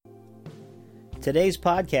Today's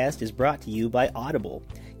podcast is brought to you by Audible.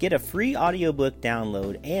 Get a free audiobook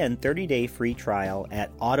download and 30-day free trial at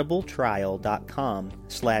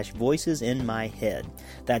audibletrial.com/voicesinmyhead.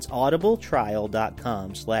 That's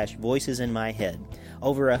audibletrial.com/voicesinmyhead.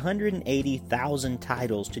 Over 180,000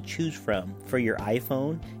 titles to choose from for your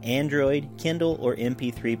iPhone, Android, Kindle, or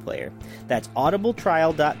MP3 player. That's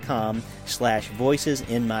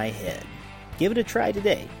audibletrial.com/voicesinmyhead. Give it a try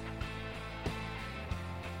today.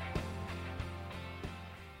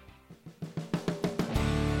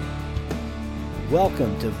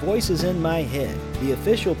 Welcome to Voices in My Head, the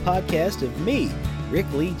official podcast of me,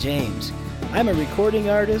 Rick Lee James. I'm a recording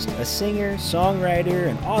artist, a singer, songwriter,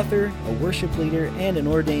 an author, a worship leader, and an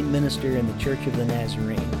ordained minister in the Church of the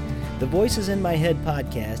Nazarene. The Voices in My Head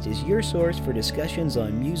podcast is your source for discussions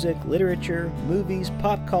on music, literature, movies,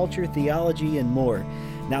 pop culture, theology, and more.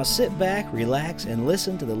 Now sit back, relax, and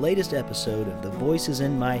listen to the latest episode of the Voices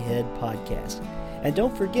in My Head podcast. And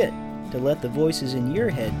don't forget to let the voices in your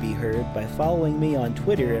head be heard by following me on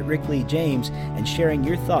Twitter at Rick Lee James and sharing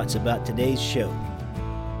your thoughts about today's show.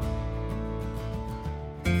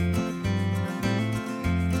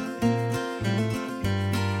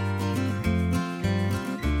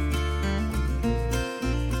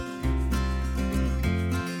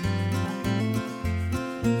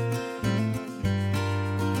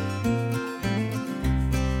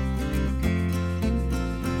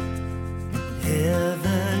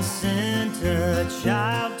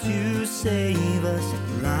 Child to save us,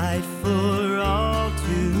 light for all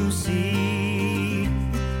to see.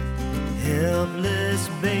 Helpless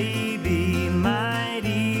baby,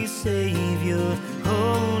 mighty Savior,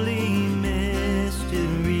 holy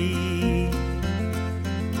mystery.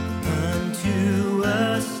 Unto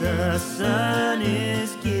us a Son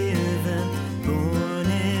is given, born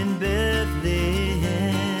in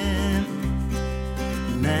Bethlehem.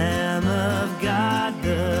 Lamb of God,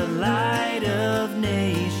 the light of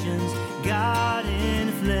nations, God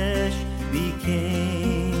in flesh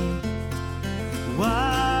became.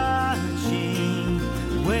 Watching,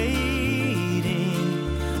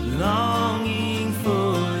 waiting, longing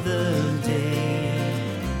for the day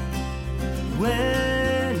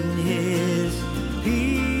when His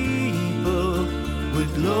people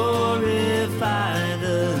would glorify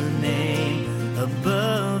the name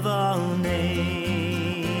above all names.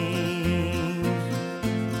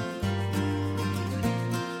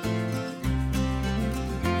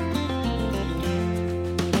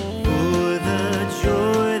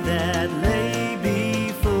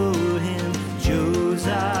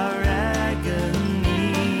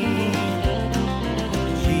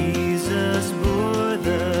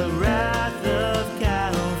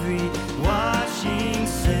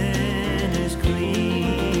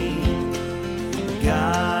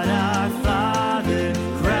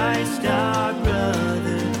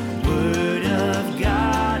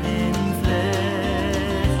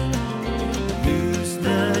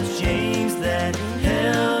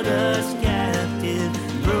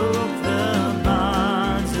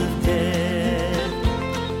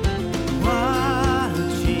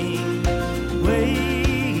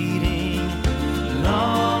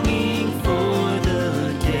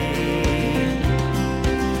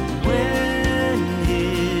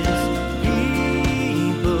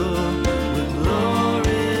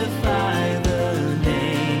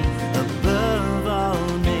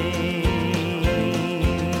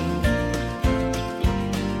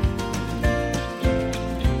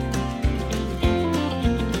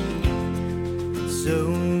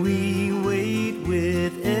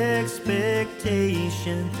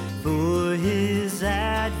 For His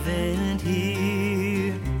advent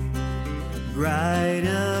here, bride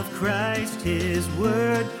of Christ, His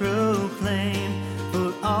word proclaimed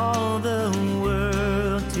for all the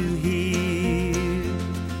world to hear.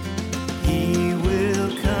 He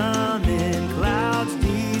will come in clouds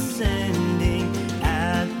descending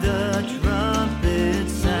at the trumpet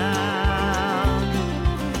sound.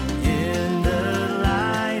 In the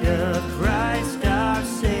light of Christ our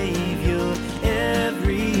Savior,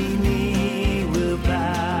 every knee will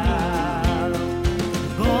bow.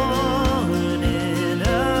 Born in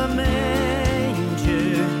a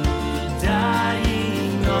manger,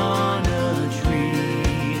 dying on a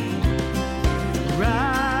tree,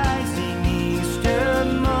 rising Easter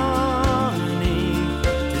morning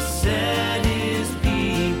to set His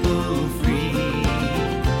people free.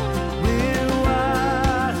 We're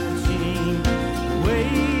watching,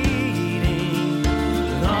 waiting,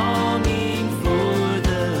 longing for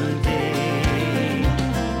the day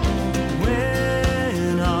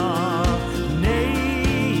when all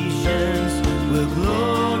nations will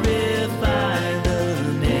glorify the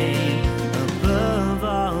name above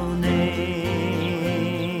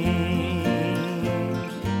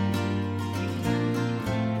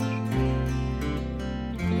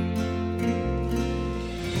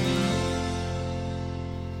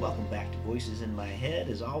Welcome back to Voices in My Head.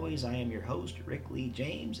 As always, I am your host, Rick Lee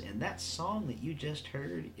James, and that song that you just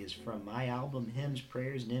heard is from my album, Hymns,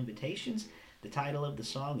 Prayers, and Invitations. The title of the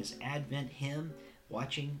song is Advent Hymn,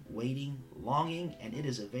 Watching, Waiting, Longing, and it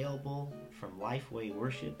is available from Lifeway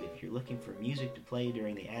Worship if you're looking for music to play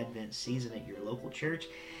during the Advent season at your local church.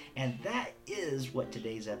 And that is what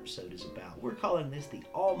today's episode is about. We're calling this the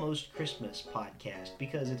Almost Christmas podcast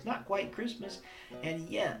because it's not quite Christmas, and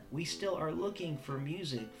yet we still are looking for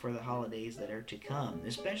music for the holidays that are to come,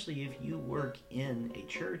 especially if you work in a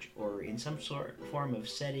church or in some form of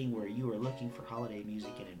setting where you are looking for holiday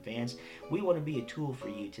music in advance. We want to be a tool for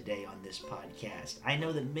you today on this podcast. I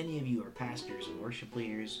know that many of you are pastors and worship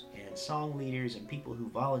leaders and song leaders and people who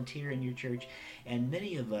volunteer in your church, and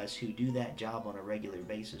many of us who do that job on a regular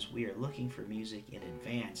basis, we are looking for music in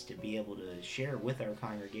advance to be able to share with our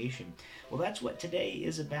congregation. Well, that's what today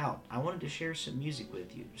is about. I wanted to share some music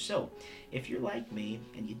with you. So, if you're like me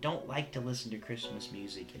and you don't like to listen to Christmas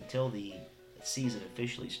music until the season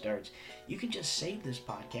officially starts, you can just save this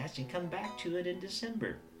podcast and come back to it in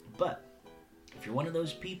December. But if you're one of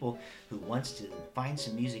those people who wants to find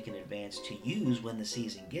some music in advance to use when the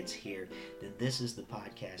season gets here, then this is the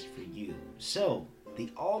podcast for you. So, the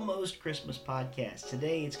Almost Christmas podcast.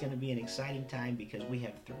 Today it's going to be an exciting time because we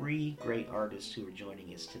have three great artists who are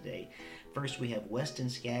joining us today. First, we have Weston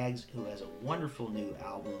Skaggs, who has a wonderful new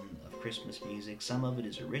album of Christmas music. Some of it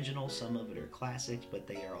is original, some of it are classics, but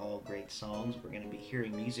they are all great songs. We're going to be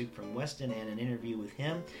hearing music from Weston and an interview with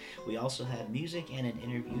him. We also have music and an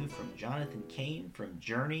interview from Jonathan Cain from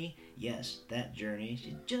Journey. Yes, that Journey.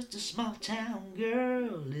 She's just a small town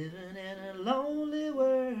girl living in a lonely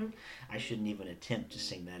world. I shouldn't even attempt to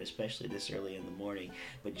sing that, especially this early in the morning.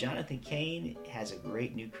 But Jonathan Cain has a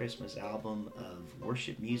great new Christmas album of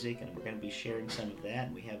worship music, and we're going to be sharing some of that.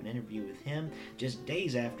 And we have an interview with him just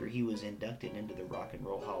days after he was inducted into the Rock and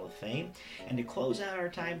Roll Hall of Fame. And to close out our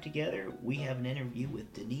time together, we have an interview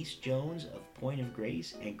with Denise Jones of Point of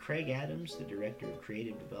Grace and Craig Adams, the Director of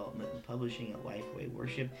Creative Development and Publishing at Lifeway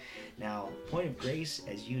Worship. Now, Point of Grace,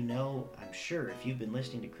 as you know, I'm sure if you've been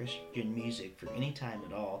listening to Christian music for any time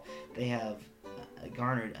at all, they have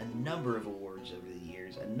garnered a number of awards over the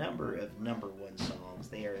years, a number of number one songs.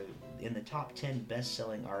 They are in the top 10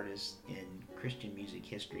 best-selling artists in Christian music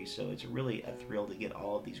history, so it's really a thrill to get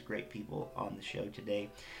all of these great people on the show today.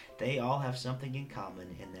 They all have something in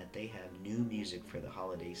common in that they have new music for the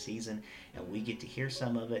holiday season, and we get to hear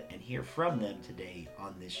some of it and hear from them today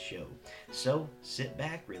on this show. So sit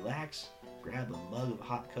back, relax, grab a mug of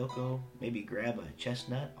hot cocoa, maybe grab a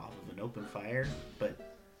chestnut off of an open fire, but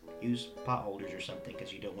use pot holders or something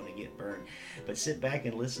because you don't want to get burned. But sit back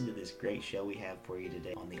and listen to this great show we have for you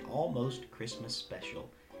today on the Almost Christmas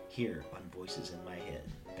Special here on Voices in My Head.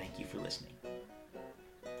 Thank you for listening.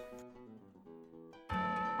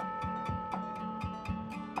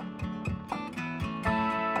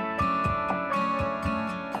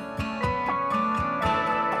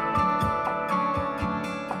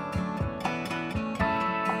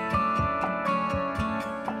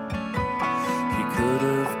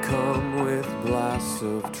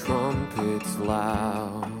 Of trumpets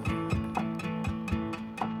loud,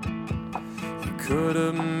 he could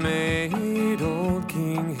have made old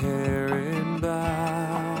King Herod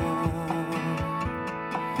bow,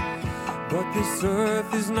 but this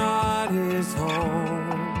earth is not his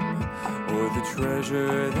home, or the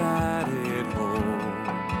treasure that it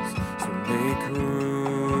holds. So make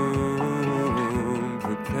room,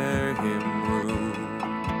 prepare him room.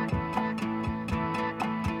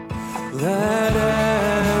 Let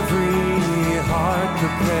every heart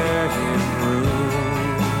prepare him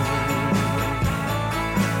room,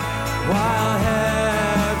 while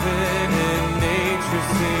heaven and nature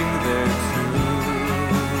sing their tune.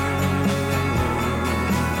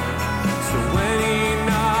 So when he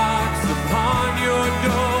knocks upon your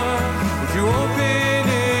door, would you open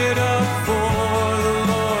it up for the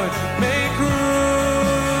Lord? Make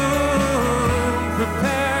room,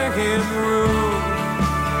 prepare him room.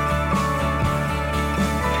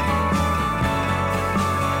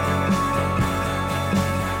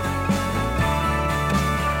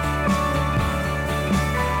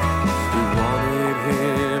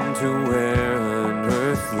 To wear an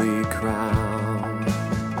earthly crown,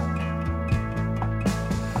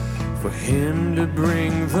 for him to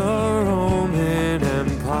bring the Roman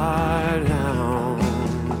Empire down.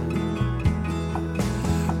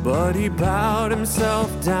 But he bowed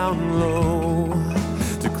himself down low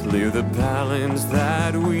to clear the balance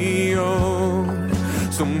that we owe.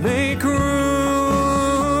 So make room,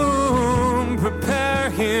 prepare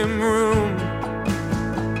him room.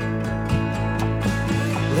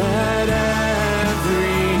 Let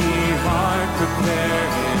every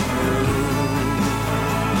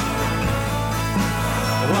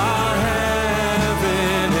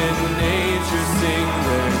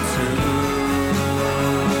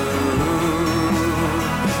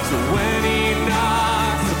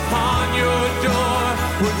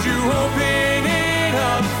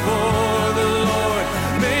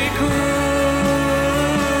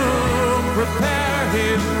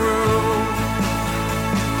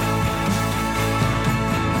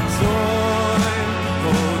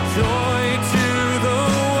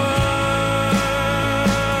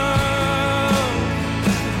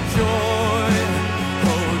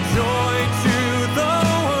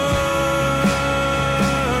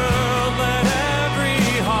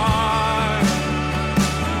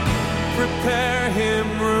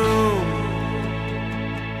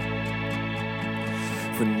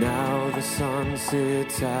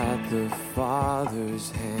wait at the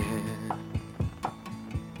Father's hand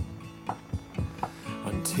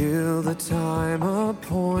until the time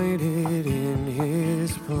appointed in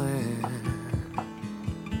His plan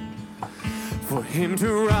for Him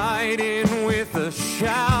to ride in with a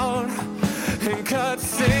shout and cut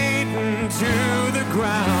Satan to the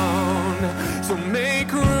ground. So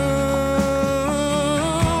make room,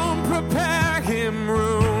 prepare Him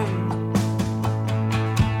room.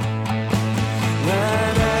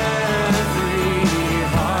 Let every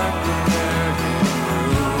heart prepare Him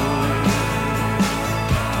room,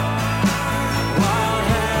 while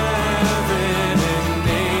heaven and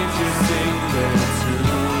nature sing their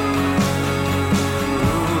tune.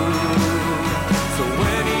 So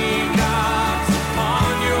when He knocks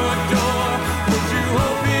on your door, would you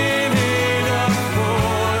open it up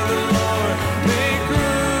for the Lord? Make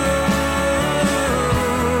room.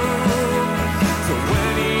 So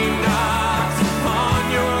when He knocks on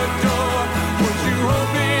your door, would you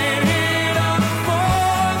open it up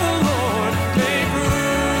for the Lord? Make room.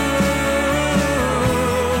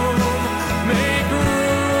 Make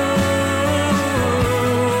room.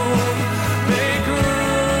 Make room.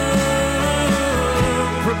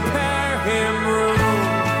 Prepare Him room.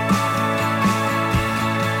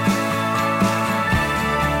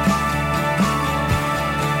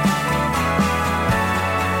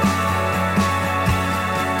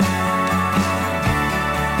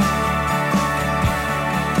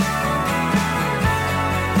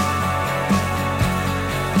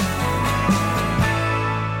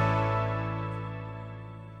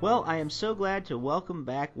 Well, I am so glad to welcome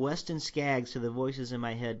back Weston Skaggs to the Voices in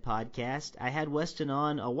My Head podcast. I had Weston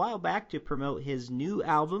on a while back to promote his new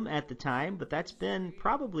album at the time, but that's been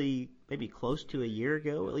probably maybe close to a year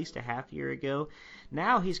ago, at least a half year ago.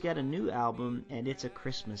 Now he's got a new album, and it's a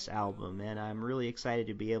Christmas album, and I'm really excited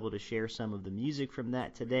to be able to share some of the music from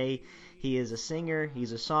that today. He is a singer,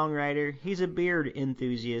 he's a songwriter, he's a beard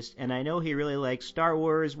enthusiast, and I know he really likes Star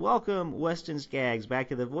Wars. Welcome, Weston Skaggs, back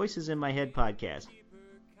to the Voices in My Head podcast.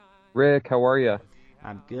 Rick, how are you?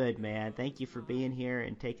 I'm good, man. Thank you for being here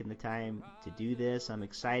and taking the time to do this. I'm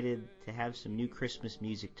excited to have some new Christmas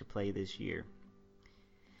music to play this year.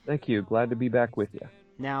 Thank you. Glad to be back with you.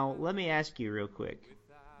 Now, let me ask you real quick.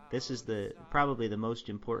 This is probably the most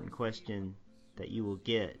important question that you will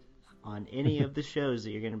get on any of the shows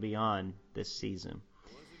that you're going to be on this season.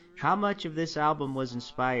 How much of this album was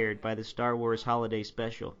inspired by the Star Wars Holiday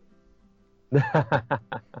Special?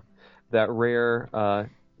 That rare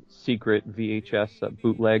secret VHS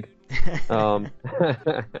bootleg.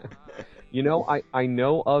 You know, I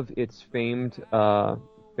know of its famed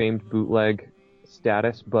bootleg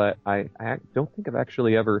status, but I don't think I've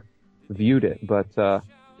actually ever viewed it. But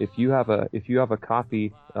if you have a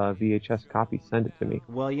copy, VHS copy, send it to me.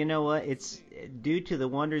 Well, you know what? It's due to the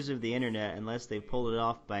wonders of the internet, unless they've pulled it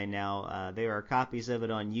off by now. There are copies of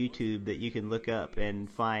it on YouTube that you can look up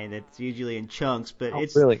and find. It's usually in chunks, but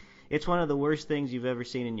Really? It's one of the worst things you've ever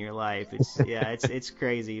seen in your life. It's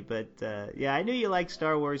crazy. But I knew you liked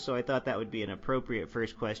Star Wars, so I thought that would be an appropriate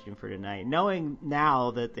first question for tonight, knowing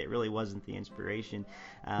now that it really wasn't the inspiration.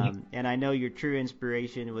 And I know your true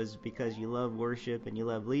inspiration was because you love worship and you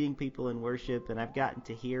love leading people in worship, and I've gotten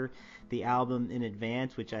to hear the album in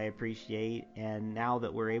advance, which I appreciate, and now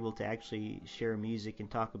that we're able to actually share music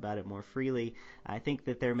and talk about it more freely, I think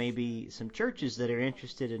that there may be some churches that are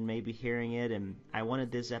interested in maybe hearing it, and I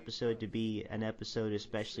wanted this episode to be an episode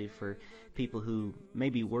especially for people who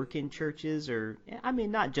maybe work in churches, or, I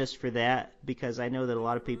mean, not just for that, because I know that a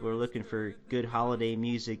lot of people are looking for good holiday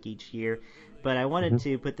music each year, but I wanted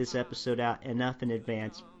to put this episode out enough in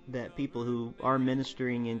advance that people who are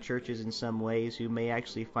ministering in churches in some ways, who may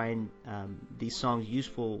actually find these songs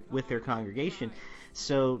useful with their congregation.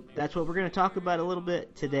 So that's what we're going to talk about a little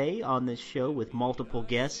bit today on this show with multiple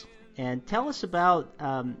guests. And tell us about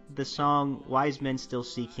the song Wise Men Still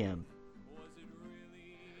Seek Him.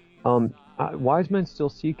 Wise Men Still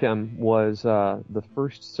Seek Him was the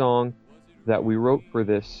first song that we wrote for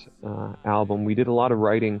this album. We did a lot of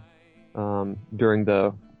writing during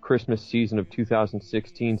the Christmas season of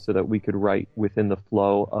 2016 so that we could write within the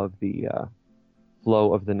flow of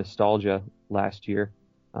the nostalgia last year,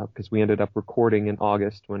 because we ended up recording in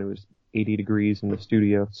August when it was 80 degrees in the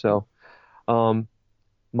studio. So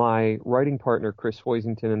my writing partner Chris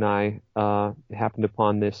Hoisington and I happened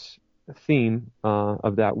upon this theme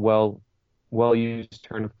of that well-used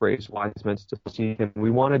turn of phrase, wise men still seek him. We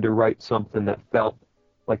wanted to write something that felt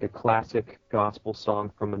like a classic gospel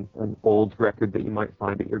song from an old record that you might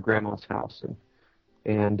find at your grandma's house,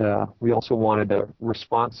 and we also wanted a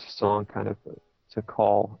response song, kind of to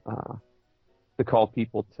call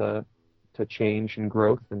people to to change and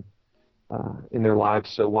growth and in their lives.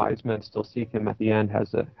 So Wise Men Still Seek Him at the end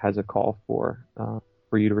has a call for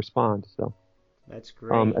you to respond. So that's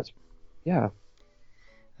great. Yeah.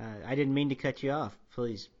 I didn't mean to cut you off.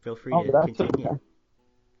 Please feel free to That's continue. okay.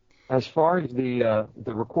 As far as the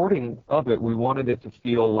recording of it, we wanted it to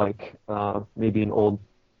feel like maybe an old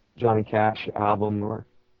Johnny Cash album or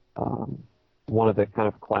one of the kind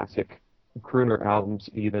of classic crooner albums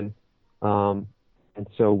even. And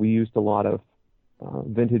so we used a lot of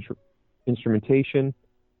vintage instrumentation,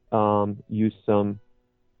 used some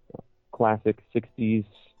classic 60s,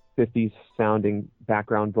 50s sounding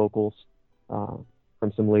background vocals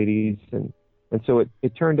from some ladies. And so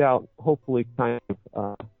it turned out hopefully kind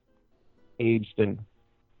of aged and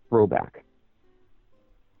throwback.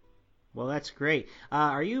 Well, that's great.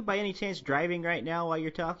 Are you by any chance driving right now while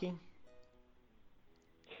you're talking?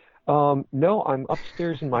 No, I'm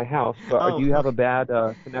upstairs in my house, but do you have a bad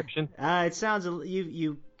connection? It sounds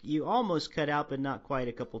you almost cut out, but not quite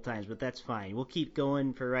a couple times, but that's fine. We'll keep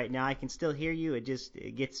going for right now. I can still hear you. It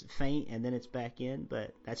gets faint and then it's back in,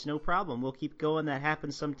 but that's no problem. We'll keep going. That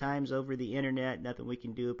happens sometimes over the internet. Nothing we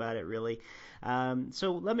can do about it really.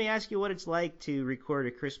 So let me ask you what it's like to record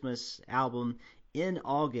a Christmas album in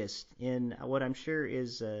August in what I'm sure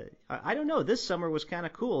is, I don't know, this summer was kind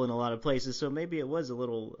of cool in a lot of places, so maybe it was a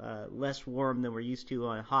little less warm than we're used to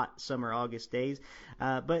on hot summer August days,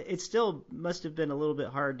 but it still must have been a little bit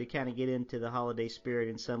hard to kind of get into the holiday spirit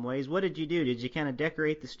in some ways. What did you do? Did you kind of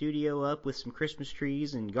decorate the studio up with some Christmas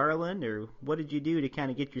trees and garland, or what did you do to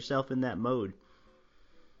kind of get yourself in that mode?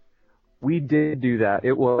 We did do that.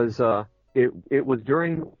 It was It was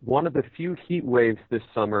during one of the few heat waves this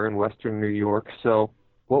summer in western New York. So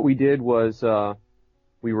what we did was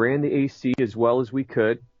we ran the AC as well as we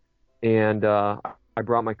could, and I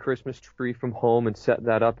brought my Christmas tree from home and set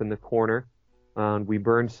that up in the corner. We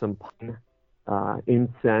burned some pine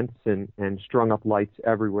incense and strung up lights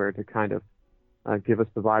everywhere to kind of give us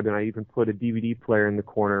the vibe. And I even put a DVD player in the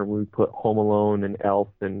corner. We put Home Alone and Elf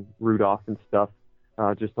and Rudolph and stuff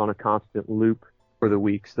just on a constant loop for the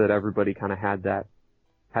weeks, that everybody kind of had that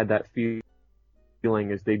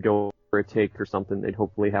feeling as they'd go for a take or something. They'd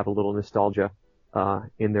hopefully have a little nostalgia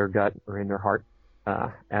in their gut or in their heart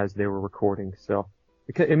as they were recording. So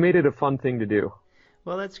it made it a fun thing to do.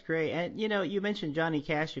 Well, that's great. And, you mentioned Johnny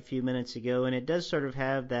Cash a few minutes ago, and it does sort of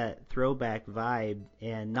have that throwback vibe.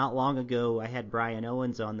 And not long ago, I had Brian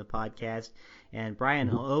Owens on the podcast, and Brian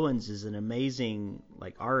Owens is an amazing,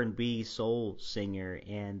 R&B soul singer,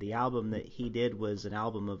 and the album that he did was an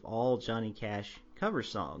album of all Johnny Cash cover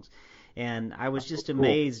songs. And I was just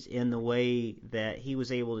amazed in the way that he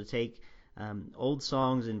was able to take old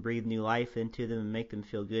songs and breathe new life into them and make them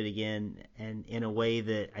feel good again, and in a way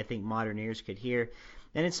that I think modern ears could hear.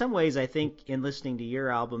 And in some ways, I think in listening to your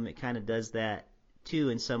album, it kind of does that too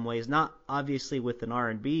in some ways, not obviously with an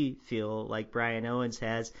R&B feel like Brian Owens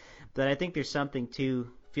has, but I think there's something to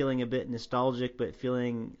feeling a bit nostalgic but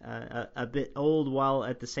feeling a bit old while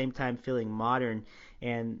at the same time feeling modern.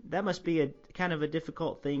 And that must be a kind of a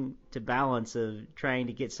difficult thing to balance, of trying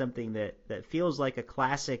to get something that feels like a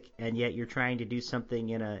classic and yet you're trying to do something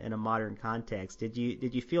in a modern context. Did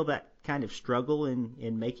you feel that kind of struggle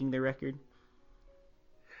in making the record?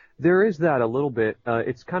 There is that a little bit.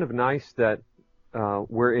 It's kind of nice that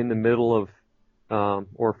we're in the middle of,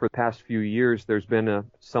 or for the past few years, there's been a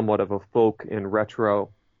somewhat of a folk and retro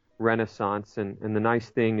renaissance. And the nice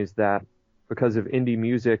thing is that because of indie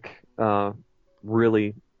music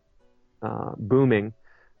really booming,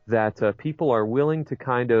 that people are willing to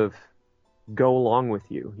kind of go along with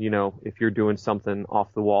you, if you're doing something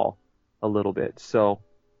off the wall a little bit. So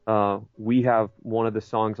we have one of the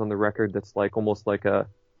songs on the record that's almost like a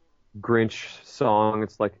Grinch song.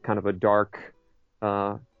 It's like kind of a dark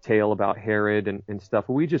tale about Herod and stuff.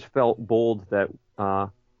 We just felt bold that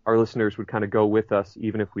our listeners would kind of go with us,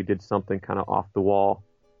 even if we did something kind of off the wall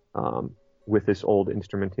with this old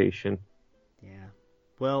instrumentation. Yeah.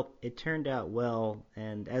 Well, it turned out well,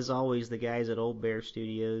 and as always, the guys at Old Bear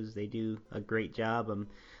Studios, they do a great job. I'm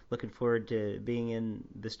looking forward to being in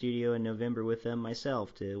the studio in November with them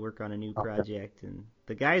myself to work on a new project. And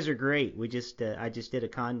the guys are great. I just did a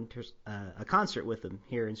concert with them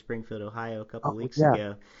here in Springfield, Ohio, a couple weeks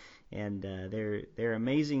ago, and they're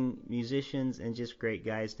amazing musicians and just great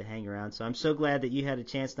guys to hang around. So I'm so glad that you had a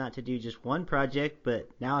chance not to do just one project, but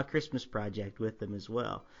now a Christmas project with them as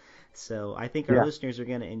well. So I think our listeners are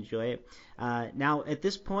going to enjoy it. Now, at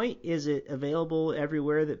this point, is it available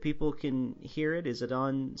everywhere that people can hear it? Is it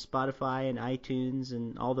on Spotify and iTunes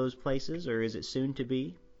and all those places, or is it soon to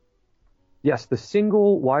be? Yes, the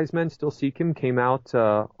single Wise Men Still Seek Him came out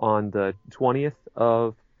on the 20th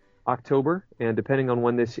of October, and depending on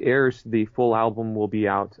when this airs, the full album will be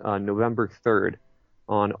out November 3rd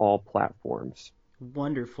on all platforms.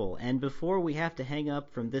 Wonderful. And before we have to hang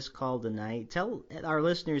up from this call tonight, tell our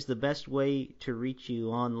listeners the best way to reach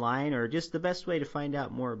you online, or just the best way to find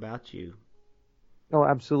out more about you. Oh,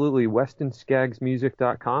 absolutely.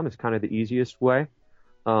 WestonSkaggsMusic.com is kind of the easiest way.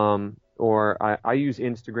 Or I use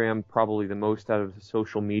Instagram probably the most out of the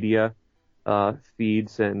social media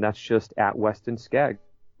feeds, and that's just at Weston Skaggs.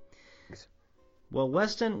 Well,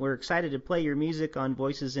 Weston, we're excited to play your music on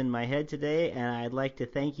Voices in My Head today, and I'd like to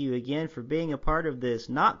thank you again for being a part of this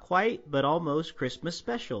not quite, but almost Christmas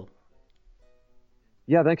special.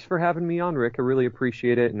 Yeah, thanks for having me on, Rick. I really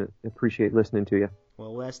appreciate it and appreciate listening to you.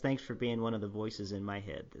 Well, Wes, thanks for being one of the voices in my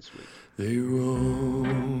head this week. They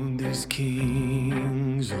rode these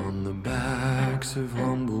kings on the backs of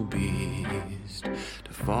humble beasts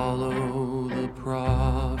to follow the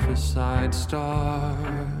prophesied star.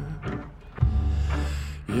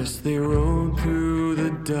 Yes, they rode through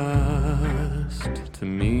the dust to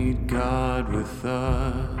meet God with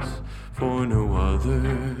us, for no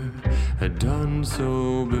other had done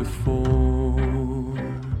so before.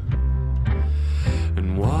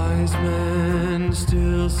 And wise men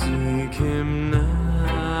still seek him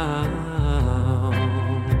now.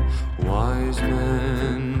 Wise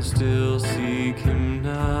men still seek him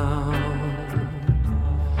now.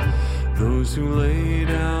 Those who lay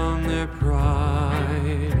down their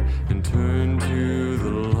pride and turn to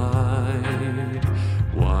the light.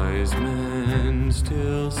 Wise men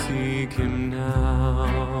still seek him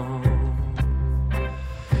now.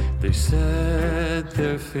 They set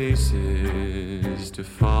their faces to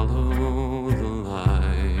follow the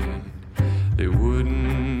light. They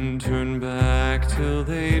wouldn't turn back till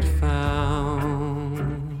they'd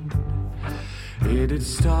found it had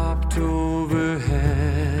stopped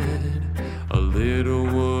overhead, a little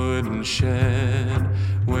wooden shed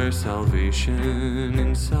where salvation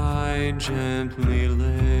inside gently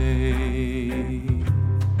lay.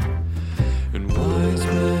 And wise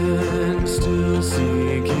men still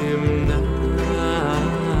seek him now.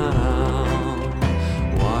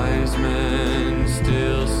 Wise men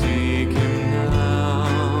still seek him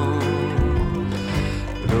now.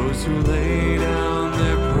 Those who lay down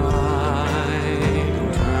their pride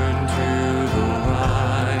and turn to the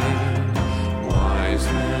light. Wise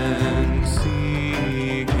men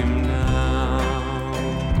seek him now.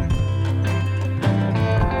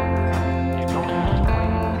 You don't have to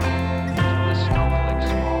wait till the snowflakes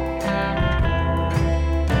fall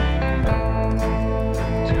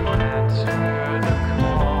to answer the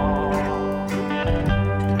call.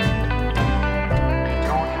 You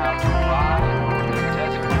don't have to ride the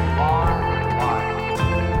desert far and wide.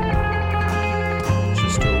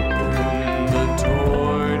 Just open the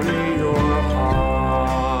door to your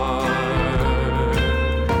heart.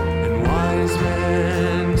 And wise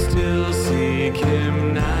men still seek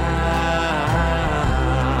him now.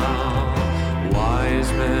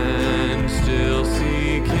 Wise men still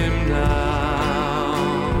seek him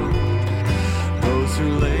now. Those who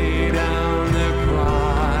lay down their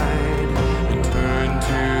pride and turn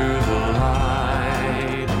to the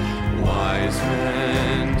light. Wise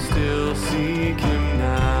men still seek him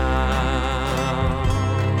now.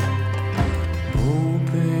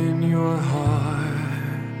 Open your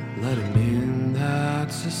heart, let him in,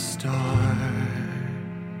 that's a start.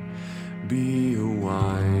 Be a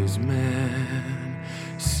wise man,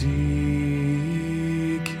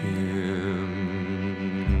 seek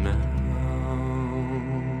him now.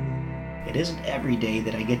 It isn't every day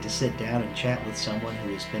that I get to sit down and chat with someone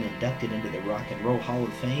who has been inducted into the Rock and Roll Hall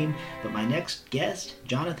of Fame, but my next guest,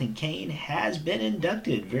 Jonathan Cain, has been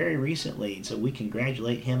inducted very recently, and so we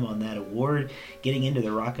congratulate him on that award, getting into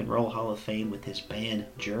the Rock and Roll Hall of Fame with his band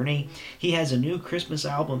Journey. He has a new Christmas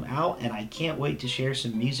album out, and I can't wait to share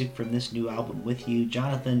some music from this new album with you.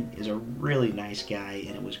 Jonathan is a really nice guy,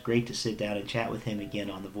 and it was great to sit down and chat with him again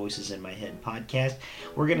on the Voices in My Head podcast.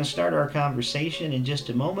 We're going to start our conversation in just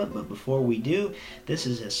a moment, but before we do, this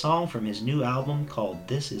is a song from his new album called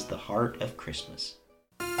This Is the Heart of Christmas.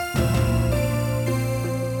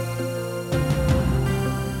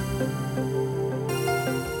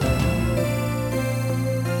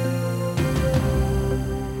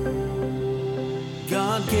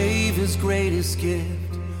 God gave his greatest gift,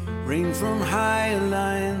 rain from high,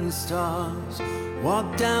 align the stars,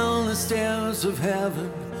 walk down the stairs of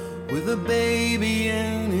heaven with a baby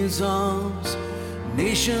in his arms.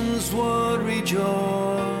 Nations would rejoice,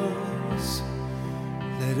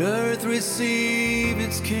 let earth receive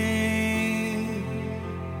its King.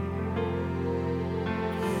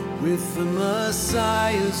 With the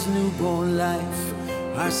Messiah's newborn life,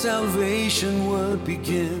 our salvation would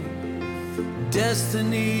begin.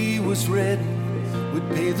 Destiny was written, would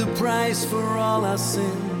pay the price for all our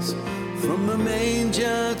sins, from the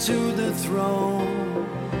manger to the throne.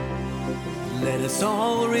 Let us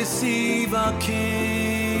all receive our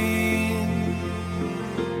King.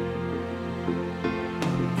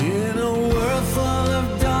 In a world full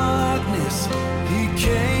of darkness, he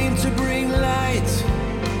came to bring light,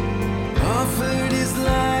 offered his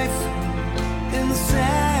life in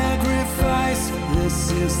sacrifice.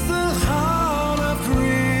 This is the heart of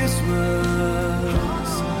Christmas.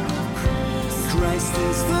 Christ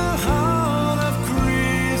is the heart of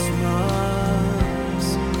Christmas.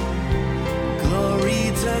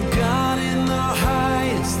 Glory to God in the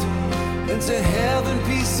highest, and to heaven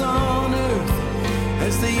peace on earth,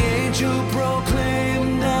 as the angel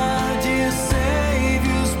proclaimed our dear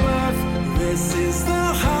Savior's birth. This is the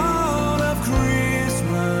heart of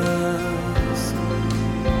Christmas.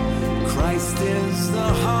 Christ is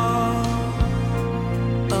the heart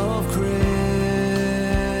of Christmas.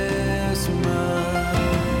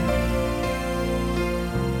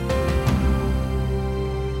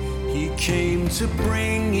 He came to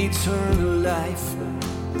bring eternal life,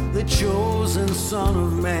 the chosen Son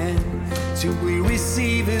of Man, till we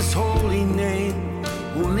receive his holy name.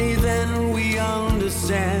 Only then we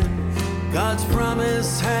understand God's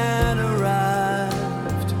promise had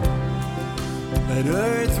arrived. Let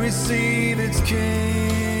earth receive its King.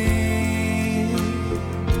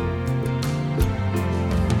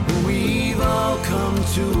 We've all come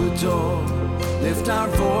to adore. Lift our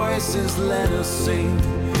voices, let us sing.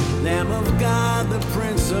 Lamb of God, the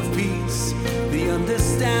Prince of Peace, the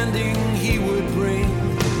understanding he would bring.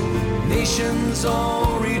 Nations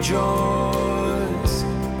all rejoice.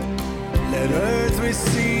 Let earth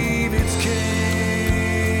receive its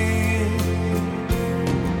King.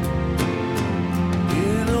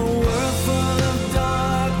 In a world full of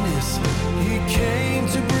darkness, he came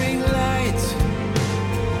to bring light,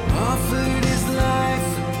 offered his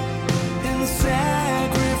life in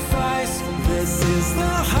sacrifice. This is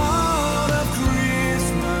the heart of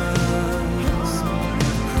Christmas.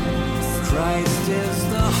 Christ is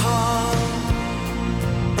the heart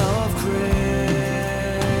of Christmas.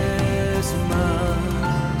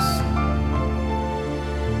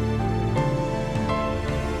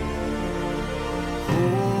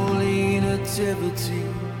 Holy Nativity,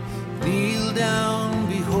 kneel down,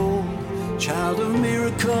 behold, child of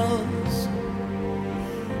miracles,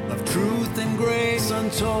 of truth and grace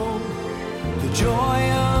untold. The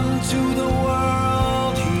joy unto the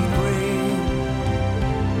world he brings.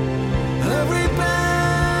 Every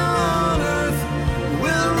bell on earth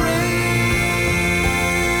will ring.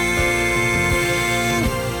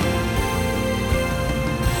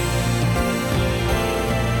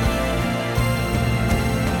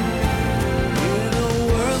 In a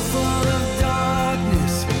world full of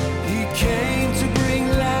darkness, he came to bring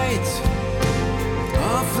light,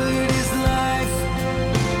 offered his life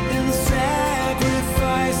in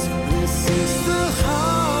sacrifice. This is the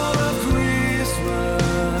heart of Christmas.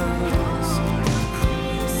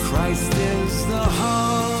 Christ is the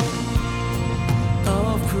heart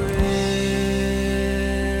of Christmas.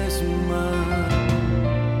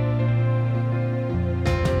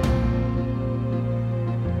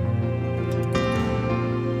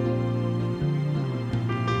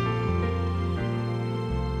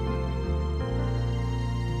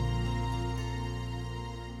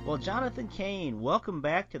 Well, Jonathan Cain, welcome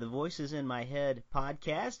back to the Voices in My Head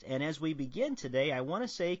podcast. And as we begin today, I want to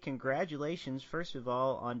say congratulations, first of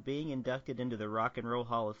all, on being inducted into the Rock and Roll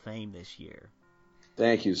Hall of Fame this year.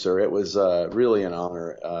 Thank you, sir. It was really an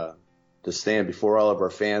honor to stand before all of our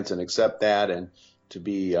fans and accept that, and to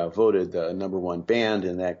be voted the number one band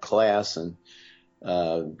in that class. And,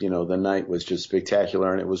 the night was just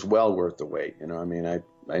spectacular, and it was well worth the wait.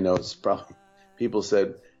 I know it's probably, people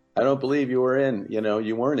said, I don't believe you were in,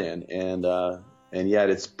 you weren't in. And yet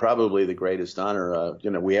it's probably the greatest honor.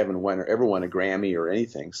 We haven't ever won a Grammy or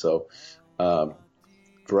anything. So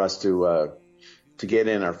for us to get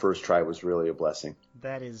in our first try was really a blessing.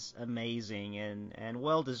 That is amazing and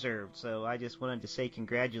well-deserved. So I just wanted to say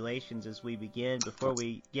congratulations as we begin before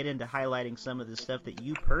we get into highlighting some of the stuff that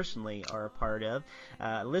you personally are a part of.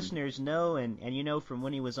 Listeners know, and you know from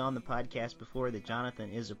when he was on the podcast before, that Jonathan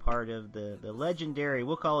is a part of the legendary,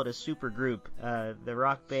 we'll call it a super group, the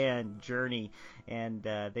rock band Journey. And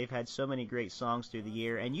they've had so many great songs through the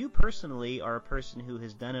year. And you personally are a person who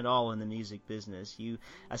has done it all in the music business. You,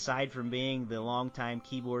 aside from being the longtime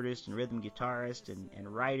keyboardist and rhythm guitarist and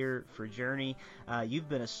and writer for Journey. You've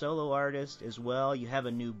been a solo artist as well. You have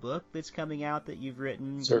a new book that's coming out that you've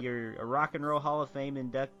written. Sure. You're a Rock and Roll Hall of Fame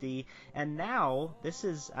inductee. And now, this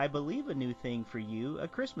is, I believe, a new thing for you, a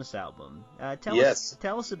Christmas album. Tell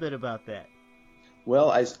us a bit about that.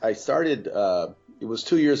 Well, I started, it was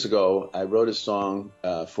 2 years ago, I wrote a song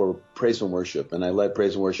for Praise and Worship, and I led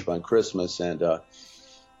Praise and Worship on Christmas, and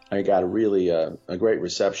I got a great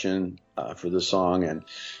reception for the song, and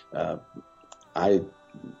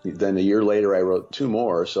then a year later I wrote 2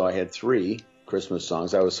 more, so I had 3 Christmas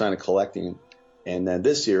songs. I was kind of collecting, and then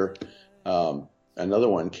this year another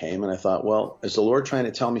one came, and I thought, well, is the Lord trying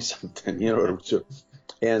to tell me something?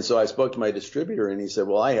 And so I spoke to my distributor, and he said,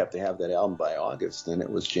 well, I have to have that album by August, and it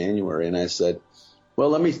was January, and I said, well,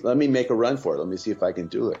 let me make a run for it. Let me see if I can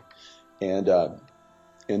do it. And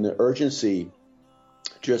the urgency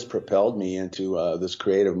just propelled me into this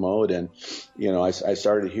creative mode, and I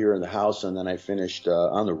started here in the house, and then I finished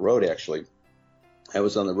on the road. Actually, I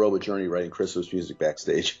was on the road with Journey writing Christmas music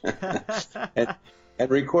backstage, and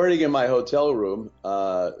recording in my hotel room,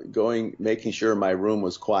 making sure my room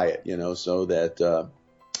was quiet, so that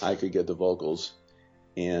I could get the vocals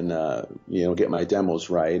and get my demos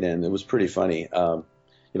right. And it was pretty funny,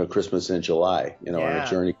 Christmas in July, on a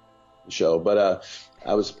Journey show, but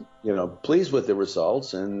I was, pleased with the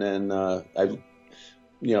results. And then I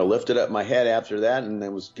lifted up my head after that, and I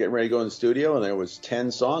was getting ready to go in the studio, and there was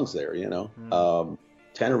 10 songs there, 10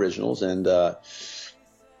 originals. And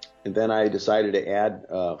then I decided to add,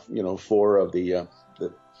 4 of the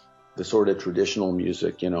sort of traditional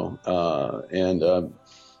music, and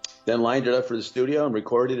then lined it up for the studio and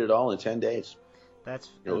recorded it all in 10 days. That's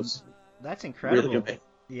incredible. Really,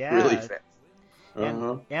 yeah. Really fast.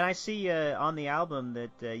 And I see on the album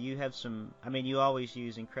that you have you always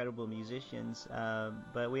use incredible musicians,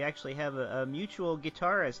 but we actually have a mutual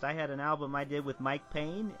guitarist. I had an album I did with Mike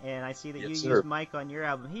Payne, and I see that you used Mike on your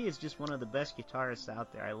album. He is just one of the best guitarists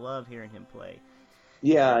out there. I love hearing him play.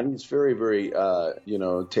 Yeah, he's very, very,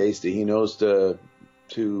 tasty. He knows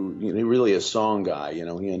he's really a song guy. He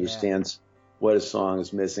understands what a song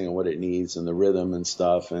is missing and what it needs and the rhythm and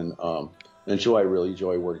stuff. And I really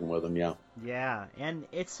enjoy working with him. Yeah. Yeah, and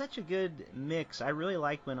it's such a good mix. I really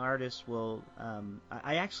like when artists will.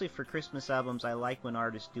 I actually, for Christmas albums, I like when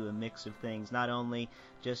artists do a mix of things, not only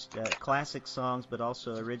just classic songs, but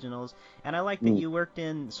also originals. And I like that you worked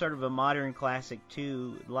in sort of a modern classic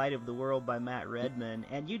too, "Light of the World" by Matt Redman,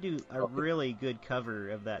 and you do a really good cover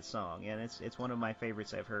of that song, and it's one of my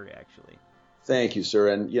favorites I've heard actually. Thank you, sir.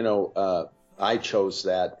 And I chose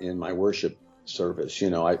that in my worship service.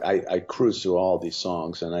 I cruised through all these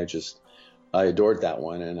songs, and I adored that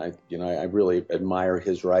one, and I really admire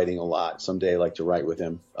his writing a lot. Someday I'd like to write with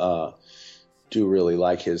him. Do really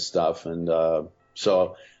like his stuff, and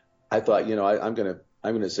so I thought, I'm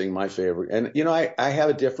gonna sing my favorite, and I have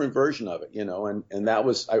a different version of it, and that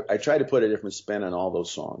was I tried to put a different spin on all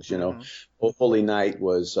those songs. Holy Night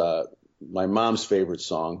was my mom's favorite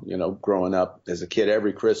song. Growing up as a kid,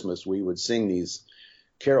 every Christmas we would sing these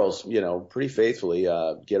carols, pretty faithfully,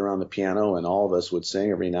 get around the piano, and all of us would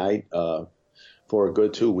sing every night for a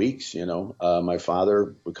good 2 weeks. My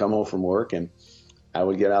father would come home from work, and I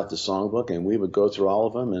would get out the songbook, and we would go through all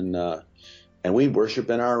of them, and we'd worship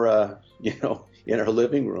in our, in our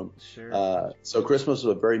living room. Sure. So Christmas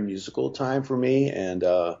was a very musical time for me, and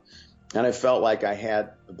I felt like I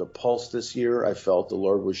had the pulse this year. I felt the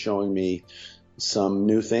Lord was showing me some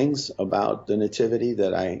new things about the Nativity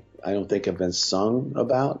that I don't think have been sung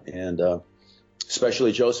about, and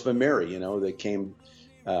especially Joseph and Mary, that came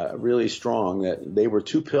really strong, that they were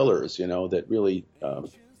 2 pillars, that really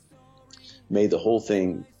made the whole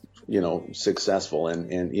thing, successful.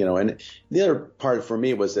 And the other part for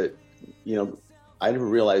me was that, I never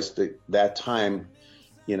realized that time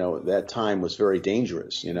was very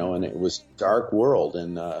dangerous, and it was a dark world,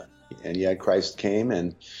 and yet Christ came,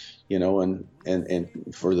 and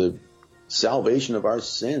for the salvation of our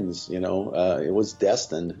sins, it was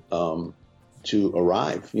destined to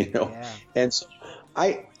arrive, Yeah. And so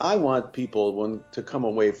I want people to come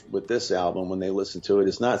away with this album when they listen to it.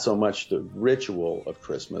 It's not so much the ritual of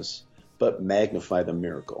Christmas, but magnify the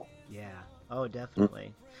miracle. Yeah. Oh,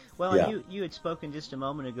 definitely. Well, Yeah. you had spoken just a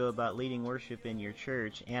moment ago about leading worship in your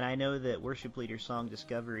church, and I know that Worship Leader Song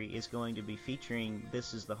Discovery is going to be featuring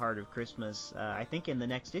This Is the Heart of Christmas, I think in the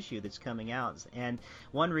next issue that's coming out. And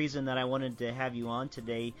one reason that I wanted to have you on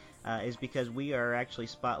today is because we are actually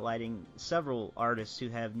spotlighting several artists who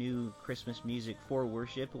have new Christmas music for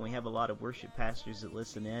worship, and we have a lot of worship pastors that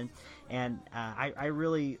listen in. And I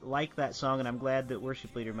really like that song, and I'm glad that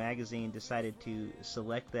Worship Leader Magazine decided to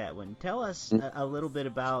select that one. Tell us a little bit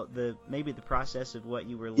about about maybe the process of what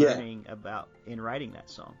you were learning about in writing that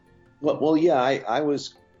song. Well, yeah, I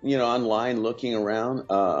was, online looking around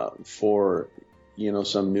for,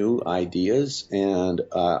 some new ideas, and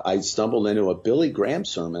I stumbled into a Billy Graham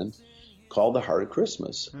sermon called The Heart of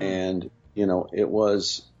Christmas. And, it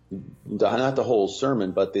was not the whole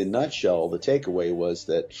sermon, but the nutshell, the takeaway was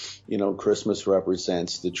that, Christmas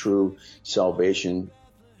represents the true salvation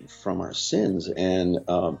from our sins and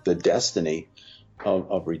the destiny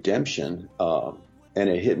of redemption. And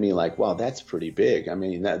it hit me like, wow, that's pretty big. I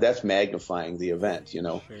mean, that's magnifying the event,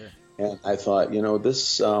 Sure. And I thought,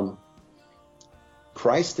 this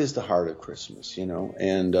Christ is the heart of Christmas,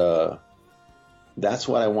 and that's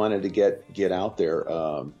what I wanted to get out there.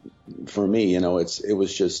 For me, it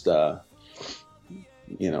was just,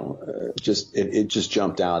 it just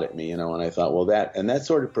jumped out at me, and I thought, well, that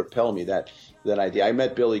sort of propelled me, that idea. I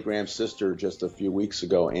met Billy Graham's sister just a few weeks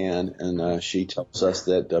ago, Ann, and she tells us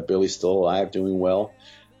that Billy's still alive, doing well,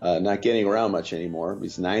 not getting around much anymore.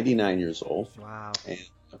 He's 99 years old. Wow.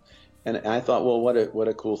 And I thought, well, what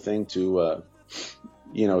a cool thing to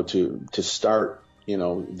start,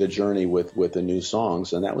 the journey with the new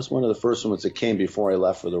songs. And that was one of the first ones that came before I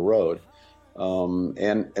left for the road.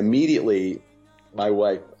 And immediately my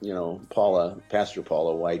wife, Pastor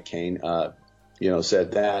Paula White Cain,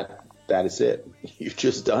 said that is it. You've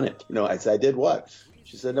just done it. I said, I did what?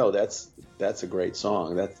 She said, no, that's a great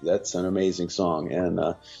song. That's an amazing song.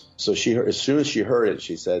 And so as soon as she heard it,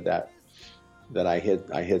 she said that I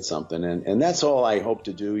hit something. And that's all I hope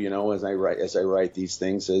to do, as I write these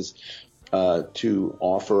things, is to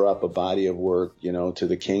offer up a body of work, to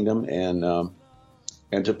the kingdom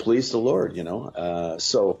and to please the Lord,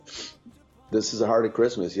 So this is the heart of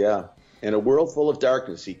Christmas, yeah. In a world full of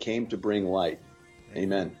darkness, he came to bring light.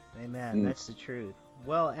 Amen. Amen. That's the truth.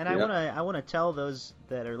 Well, and I want to tell those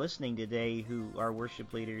that are listening today who are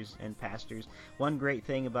worship leaders and pastors, one great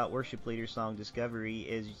thing about Worship Leader Song Discovery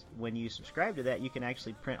is when you subscribe to that, you can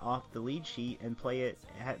actually print off the lead sheet and play it,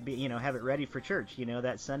 have it ready for church,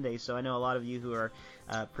 that Sunday. So I know a lot of you who are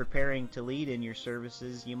preparing to lead in your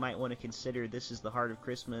services, you might want to consider This is the Heart of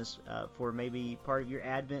Christmas for maybe part of your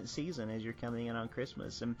Advent season as you're coming in on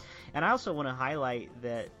Christmas. And I also want to highlight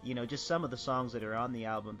that, just some of the songs that are on the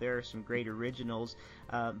album, there are some great originals,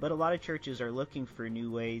 but a lot of churches are looking for new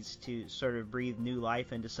ways to sort of breathe new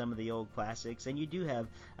life into some of the old classics. And you do have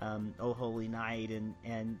Oh Holy Night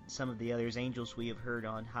and some of the others, Angels We Have Heard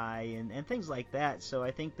on High, and things like that. So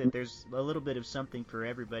I think that there's a little bit of something for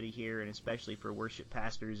everybody here, and especially for worship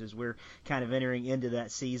pastors as we're kind of entering into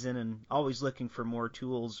that season and always looking for more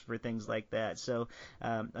tools for things like that. So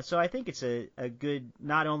I think it's a good,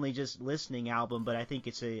 not only just listening album, but I think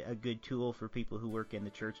it's a good tool for people who work in the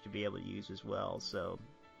church to be able to use as well. So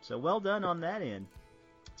well done on that end.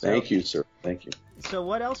 Thank you, sir. Thank you. So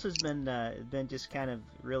what else has been just kind of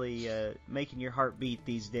really making your heart beat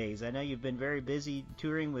these days? I know you've been very busy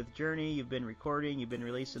touring with Journey. You've been recording. You've been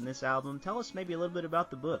releasing this album. Tell us maybe a little bit about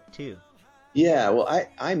the book, too. Yeah, well,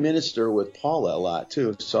 I minister with Paula a lot,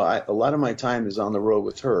 too. So a lot of my time is on the road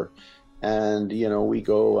with her. And, we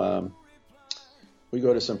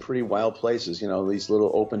go to some pretty wild places, these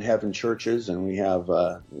little open heaven churches. And we have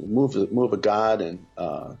Move of God. And,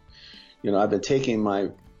 I've been taking my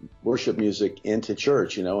worship music into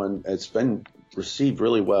church, and it's been received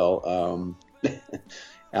really well.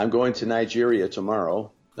 I'm going to Nigeria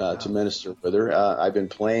tomorrow to minister with her. I've been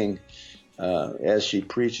playing, as she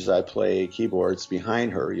preaches, I play keyboards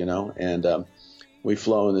behind her, and we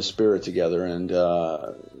flow in the Spirit together. And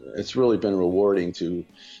it's really been rewarding to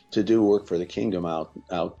do work for the kingdom out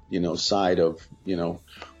side of,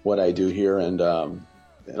 what I do here.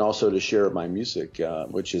 And also to share my music,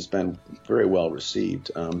 which has been very well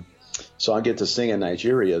received. So I'll get to sing in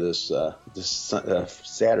Nigeria this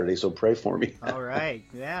Saturday, so pray for me. All right.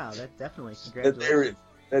 Yeah, that definitely. Congratulations.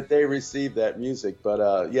 that they receive that music.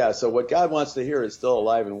 But, so what God wants to hear is still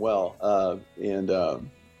alive and well.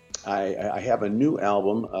 I have a new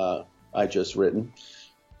album I just written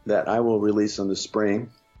that I will release in the spring,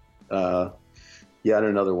 yet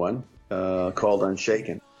another one called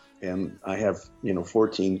Unshaken. And I have,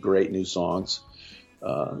 14 great new songs.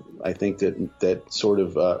 I think that sort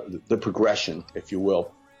of the progression, if you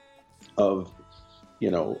will, of,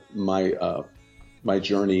 my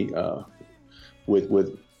journey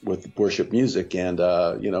with worship music, and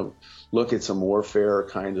look at some warfare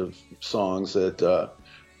kind of songs that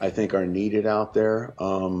I think are needed out there.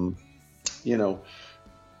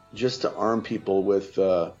 Just to arm people with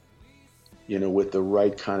with the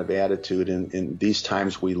right kind of attitude in these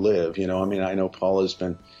times we live. I know Paul has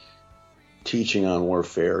been teaching on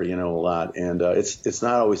warfare, a lot, and it's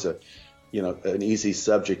not always an easy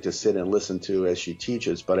subject to sit and listen to as she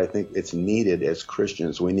teaches, but I think it's needed as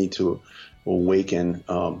Christians. We need to awaken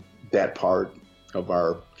that part of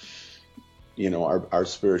our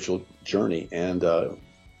spiritual journey, and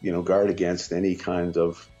guard against any kind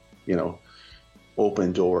of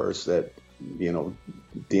open doors that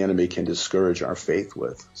the enemy can discourage our faith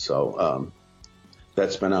with. So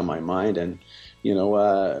that's been on my mind, and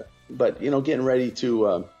getting ready to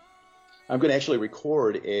I'm going to actually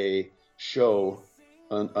record a show,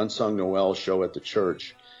 Unsung Noel show at the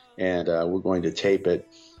church, and we're going to tape it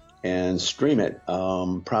and stream it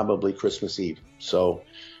probably Christmas Eve. So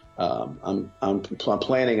I'm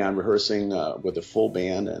planning on rehearsing with a full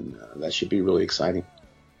band, and that should be really exciting.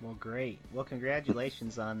 Well, great. Well,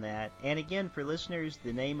 congratulations on that. And again, for listeners,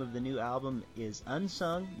 the name of the new album is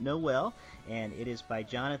Unsung Noel, and it is by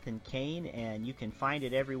Jonathan Cain, and you can find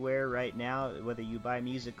it everywhere right now, whether you buy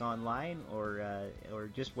music online or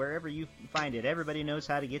just wherever you find it. Everybody knows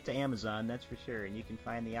how to get to Amazon, that's for sure, and you can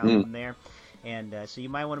find the album there. And so you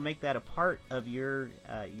might want to make that a part of your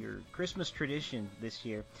Christmas tradition this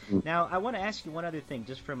year. Now, I want to ask you one other thing,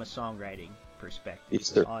 just from a songwriting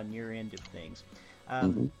perspective, on your end of things.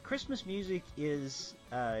 Christmas music is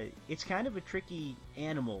it's kind of a tricky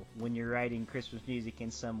animal when you're writing Christmas music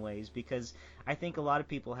in some ways, because I think a lot of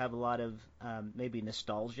people have a lot of maybe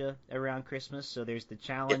nostalgia around Christmas. So there's the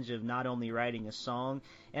challenge of not only writing a song,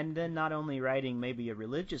 and then not only writing maybe a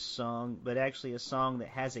religious song, but actually a song that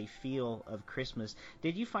has a feel of Christmas.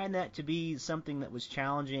 Did you find that to be something that was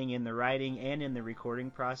challenging in the writing and in the recording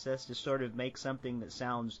process, to sort of make something that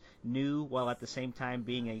sounds new while at the same time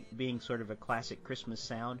being sort of a classic Christmas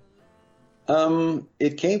sound?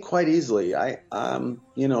 It came quite easily. I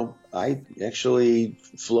actually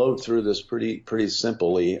flowed through this pretty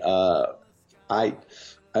simply. I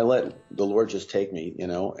let the Lord just take me,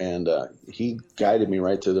 and He guided me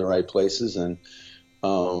right to the right places, and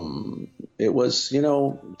it was,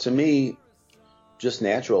 to me, just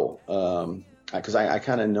natural, because I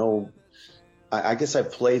kind of know. I guess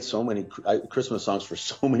I've played so many Christmas songs for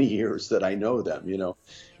so many years that I know them, Sure.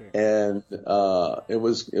 And it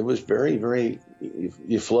was very, very,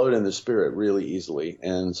 you flowed in the Spirit really easily.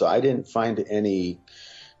 And so I didn't find any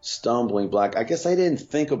stumbling block. I guess I didn't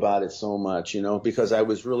think about it so much, because I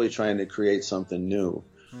was really trying to create something new.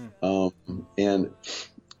 And,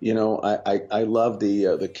 I love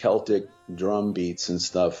the Celtic drum beats and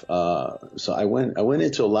stuff. So I went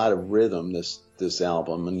into a lot of rhythm this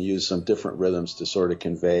album, and used some different rhythms to sort of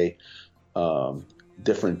convey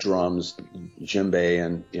different drums,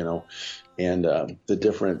 djembe, and the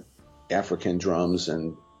different African drums,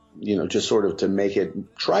 and just sort of to make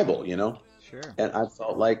it tribal, Sure. And I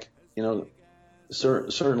felt like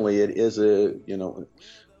certainly it is a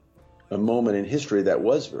moment in history that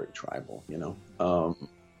was very tribal,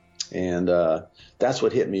 and that's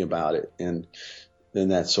what hit me about it. And in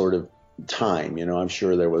that sort of time, I'm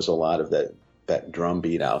sure there was a lot of that drum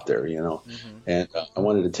beat out there, and I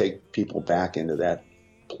wanted to take people back into that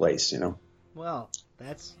place, Well,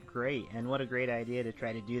 that's great, and what a great idea to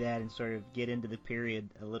try to do that and sort of get into the period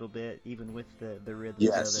a little bit, even with the rhythms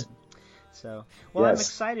of it. So, well, yes. I'm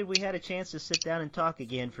excited we had a chance to sit down and talk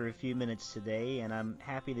again for a few minutes today, and I'm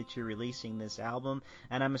happy that you're releasing this album,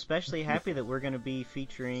 and I'm especially happy that we're going to be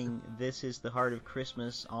featuring This Is the Heart of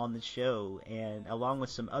Christmas on the show, and along with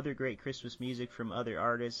some other great Christmas music from other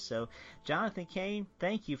artists. So, Jonathan Cain,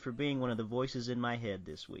 thank you for being one of the voices in my head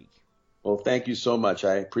this week. Well, thank you so much.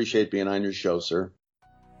 I appreciate being on your show, sir.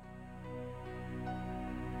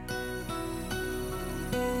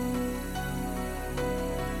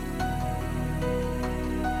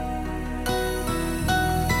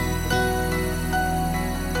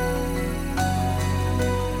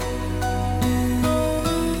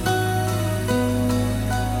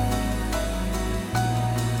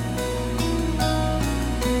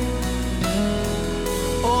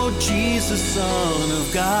 Jesus, Son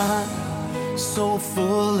of God, so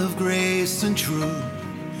full of grace and truth,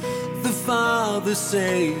 the Father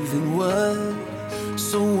saving word,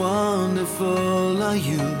 so wonderful are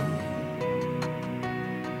you.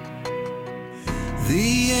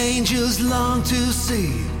 The angels long to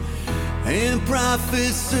see, and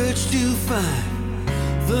prophets search to find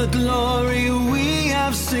the glory we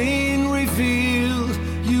have seen revealed.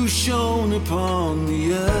 You shone upon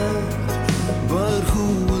the earth, but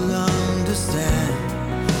who will understand?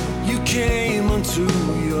 You came unto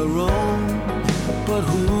your own, but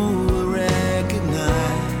who will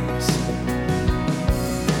recognize?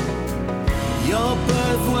 Your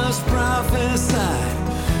birth was prophesied,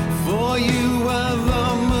 for you are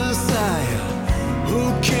the Messiah,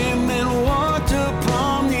 who came and walked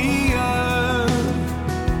upon the earth.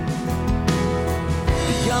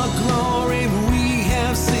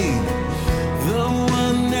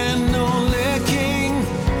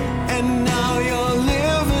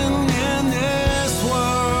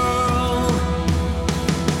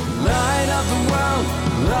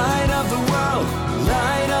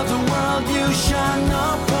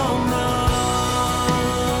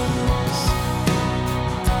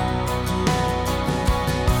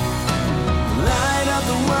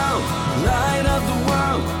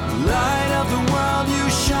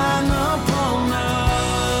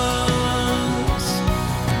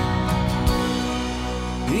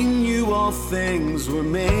 things were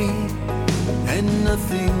made, and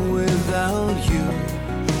nothing without you.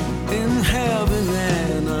 In heaven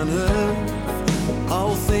and on earth,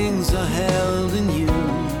 all things are held in you.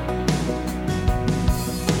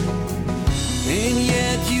 And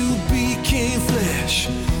yet you became flesh,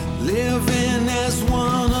 living as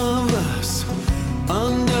one of us,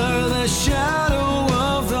 under the shadow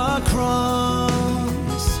of the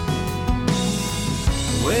cross,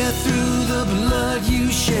 where through the blood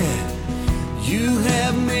you shed, you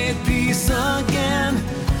have made peace again.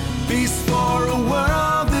 Peace for a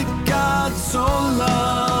world that God so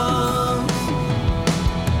loved.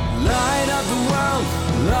 Light of the world,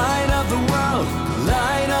 light of the world,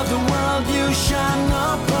 light of the world, you shine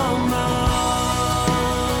upon us.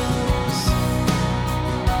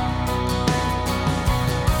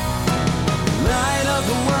 Light of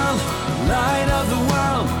the world, light of the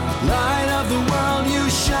world, light of the world, you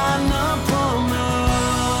shine upon us.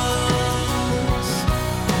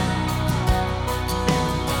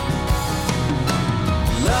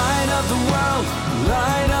 Light of the world,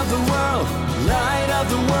 light of the world, light of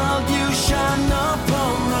the world, you shine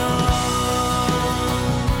upon us.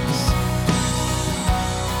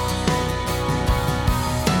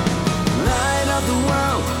 Light of the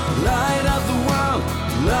world, light of the world,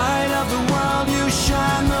 light of the world, you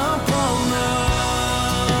shine upon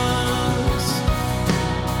us.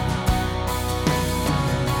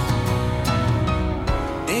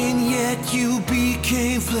 And yet you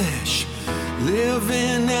became flesh,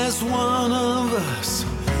 living as one of us,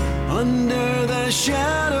 under the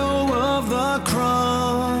shadow of the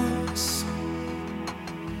cross,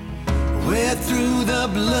 where through the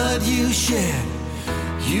blood you shed,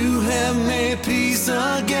 you have made peace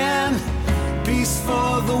again. Peace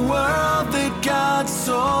for the world that God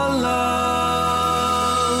so loves.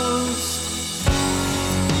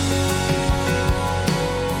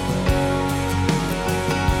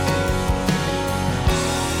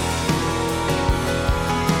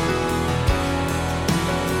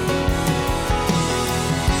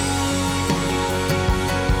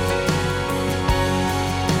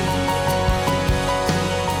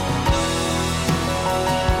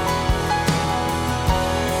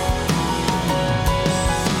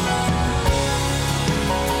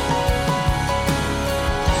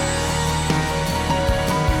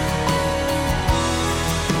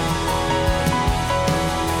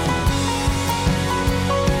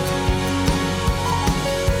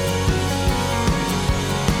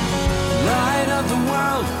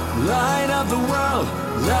 Light of the world,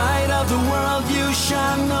 light of the world, you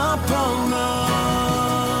shine upon us.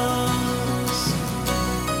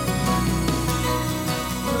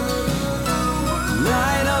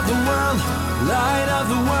 Light of the world, light of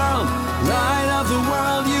the world, light of the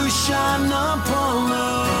world, you shine upon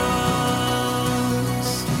us.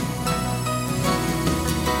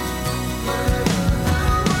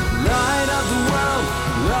 Light of the world,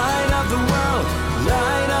 light of the world,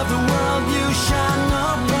 light of the world, you shine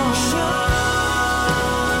upon us.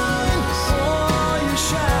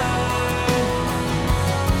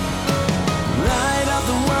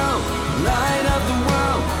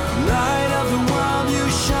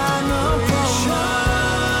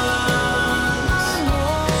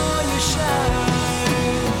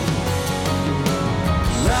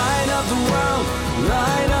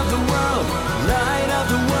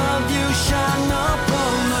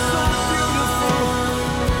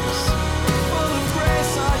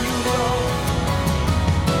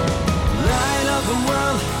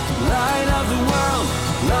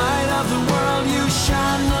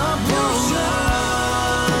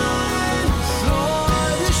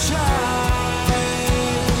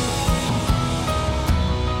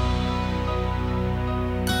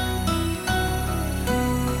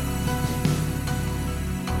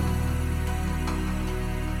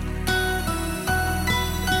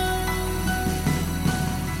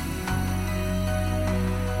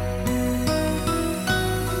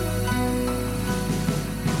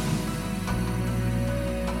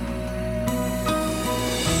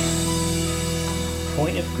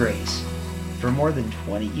 Point of Grace. For more than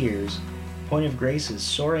 20 years, Point of Grace's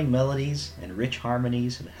soaring melodies and rich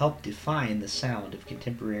harmonies have helped define the sound of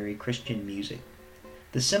contemporary Christian music.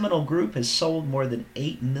 The seminal group has sold more than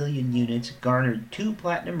 8 million units, garnered 2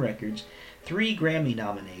 platinum records, 3 Grammy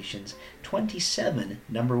nominations, 27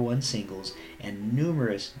 number 1 singles, and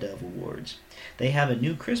numerous Dove Awards. They have a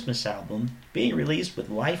new Christmas album being released with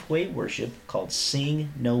Lifeway Worship called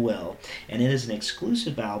Sing Noel, and it is an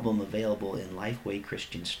exclusive album available in Lifeway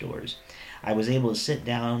Christian stores. I was able to sit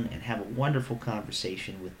down and have a wonderful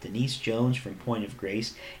conversation with Denise Jones from Point of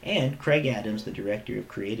Grace and Craig Adams, the Director of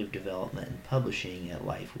Creative Development and Publishing at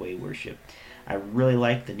Lifeway Worship. I really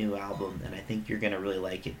like the new album, and I think you're going to really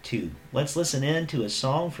like it too. Let's listen in to a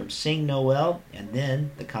song from Sing Noel, and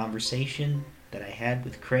then the conversation that I had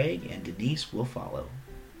with Craig and Denise will follow.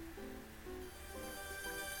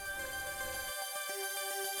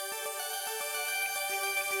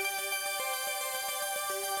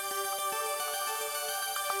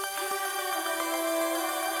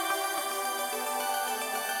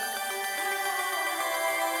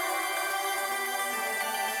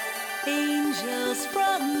 Angels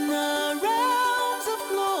from the realms of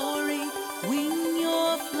glory, wing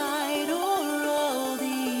your flight o'er all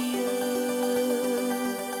the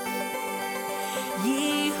earth.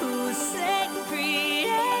 Ye who set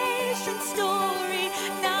creation's story,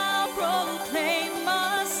 now proclaim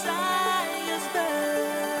Messiah's birth.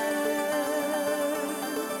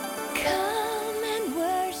 Come and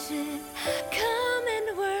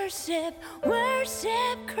worship,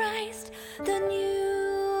 worship Christ, the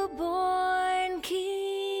newborn King.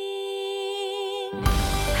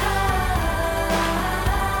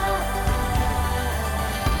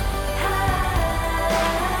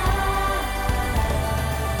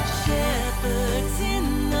 Shepherds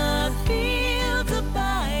in the fields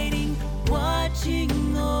abiding, watching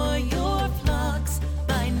o'er your flocks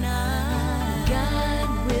by night.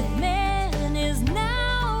 God with man is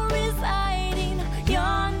now residing,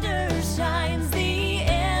 yonder shines the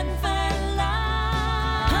infant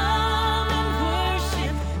light.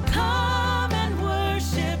 Come and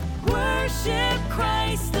worship, worship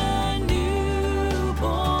Christ the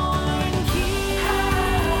newborn King.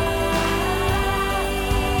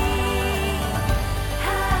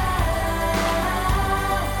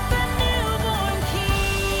 The newborn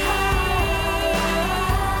King.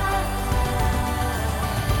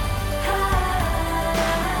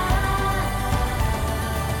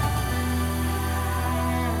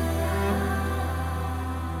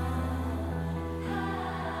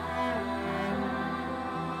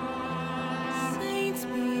 Saints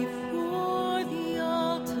before the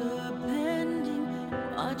altar bending,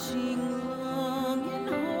 watching long in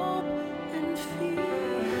hope and fear.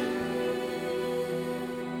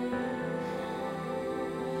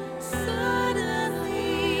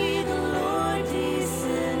 Suddenly the Lord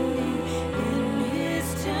descending in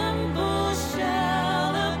his temple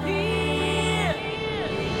shall appear.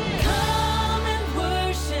 Come and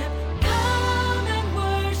worship,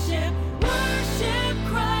 worship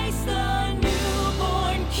Christ the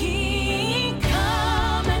newborn King.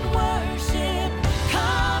 Come and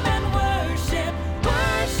worship,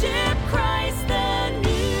 worship Christ the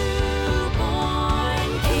newborn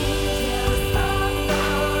King.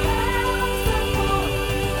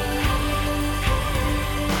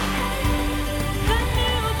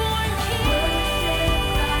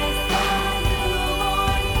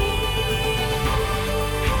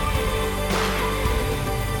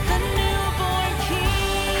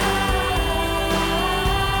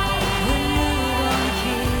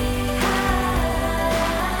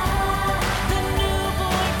 The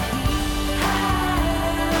newborn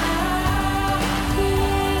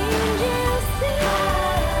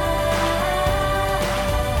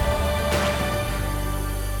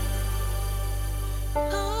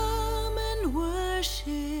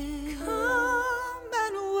Come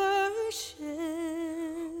and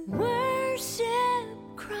worship, worship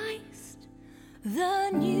Christ, the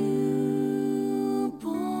newborn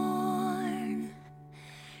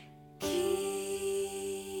King.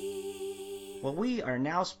 Well, we are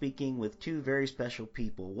now speaking with two very special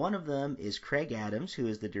people. One of them is Craig Adams, who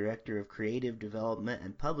is the Director of Creative Development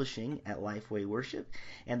and Publishing at Lifeway Worship,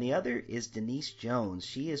 and the other is Denise Jones.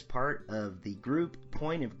 She is part of the group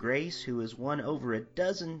Point of Grace, who has won over a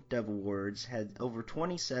dozen Dove Awards, had over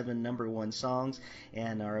 27 number one songs,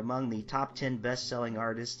 and are among the top 10 best-selling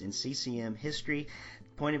artists in CCM history.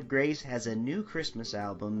 Point of Grace has a new Christmas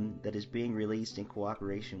album that is being released in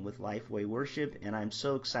cooperation with Lifeway Worship, and I'm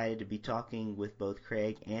so excited to be talking with both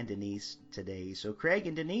Craig and Denise today. So Craig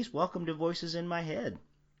and Denise, welcome to Voices in My Head.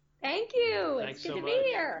 Thank you. Thanks It's good so to much. be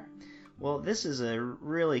here. Well, this is a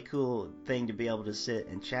really cool thing to be able to sit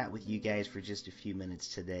and chat with you guys for just a few minutes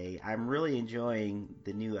today. I'm really enjoying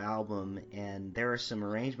the new album, and there are some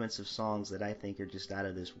arrangements of songs that I think are just out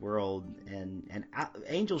of this world. And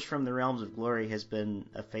Angels from the Realms of Glory has been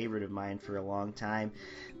a favorite of mine for a long time,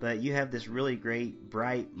 but you have this really great,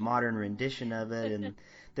 bright, modern rendition of it, and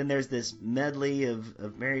then there's this medley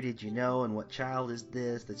of Mary Did You Know and What Child Is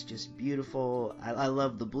This that's just beautiful. I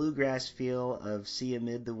love the bluegrass feel of See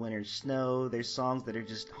Amid the Winter's Snow. There's songs that are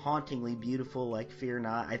just hauntingly beautiful like Fear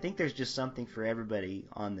Not. I think there's just something for everybody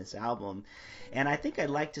on this album. And I think I'd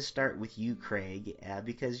like to start with you, Craig,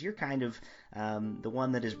 because you're kind of the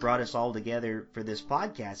one that has brought us all together for this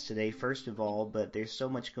podcast today, first of all, but there's so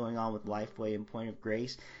much going on with Lifeway and Point of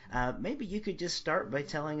Grace. Maybe you could just start by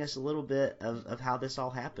telling us a little bit of how this all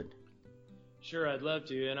happened. Sure, I'd love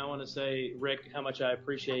to. And I want to say, Rick, how much I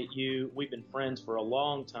appreciate you. We've been friends for a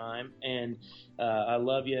long time, and I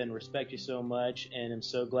love you and respect you so much, and I'm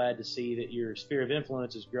so glad to see that your sphere of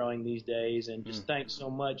influence is growing these days. And just thanks so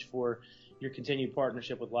much for your continued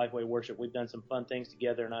partnership with Lifeway Worship. We've done some fun things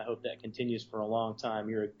together, and I hope that continues for a long time.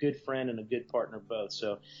 You're a good friend and a good partner both.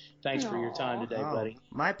 So thanks for your time today, buddy.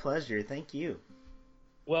 My pleasure. Thank you.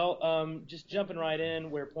 Well, just jumping right in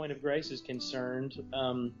where Point of Grace is concerned,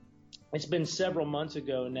 it's been several months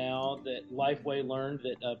ago now that Lifeway learned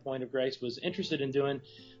that Point of Grace was interested in doing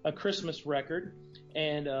a Christmas record.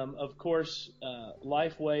 And, of course,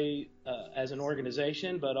 Lifeway as an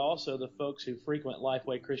organization, but also the folks who frequent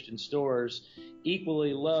Lifeway Christian stores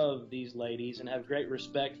equally love these ladies and have great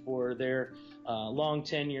respect for their long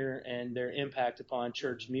tenure and their impact upon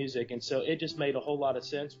church music. And so it just made a whole lot of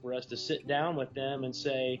sense for us to sit down with them and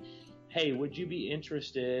say, hey, would you be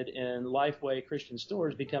interested in Lifeway Christian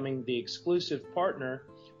stores becoming the exclusive partner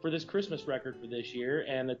for this Christmas record for this year?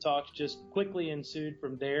 And the talks just quickly ensued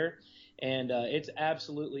from there. And it's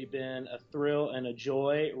absolutely been a thrill and a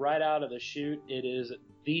joy right out of the chute. It is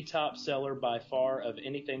the top seller by far of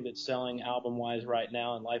anything that's selling album-wise right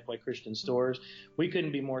now in Lifeway Christian stores. We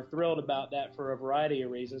couldn't be more thrilled about that for a variety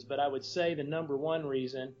of reasons, but I would say the number one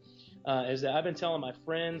reason is that I've been telling my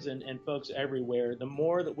friends and folks everywhere, the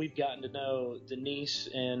more that we've gotten to know Denise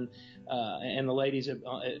and the ladies at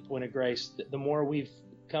Point of Grace, the more we've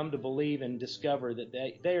come to believe and discover that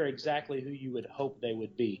they are exactly who you would hope they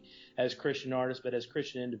would be as Christian artists, but as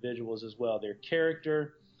Christian individuals as well. Their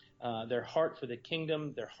character, their heart for the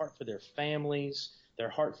kingdom, their heart for their families, their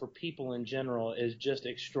heart for people in general is just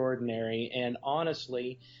extraordinary. And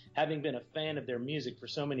honestly, having been a fan of their music for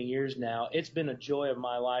so many years now, it's been a joy of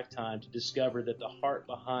my lifetime to discover that the heart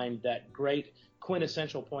behind that great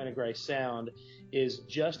quintessential Point of Grace sound is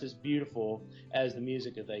just as beautiful as the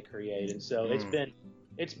music that they create. And so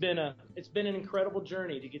it's been an incredible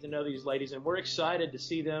journey to get to know these ladies, and we're excited to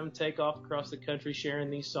see them take off across the country sharing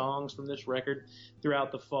these songs from this record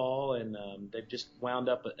throughout the fall. And they've just wound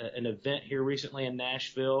up an event here recently in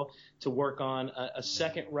Nashville to work on a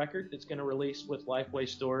second record that's going to release with Lifeway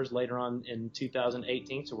stores later on in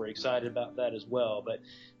 2018. So we're excited about that as well. But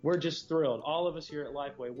we're just thrilled. All of us here at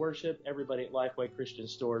Lifeway Worship, everybody at Lifeway Christian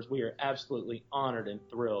Stores, we are absolutely honored and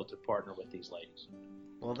thrilled to partner with these ladies.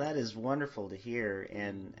 Well, that is wonderful to hear,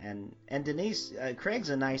 and Denise, Craig's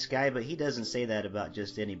a nice guy, but he doesn't say that about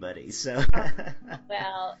just anybody. So,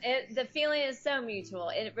 well, the feeling is so mutual.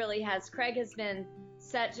 It really has. Craig has been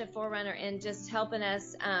such a forerunner in just helping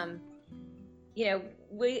us.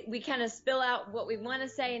 We kind of spill out what we want to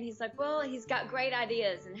say, and he's like, well, he's got great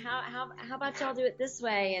ideas, and how about y'all do it this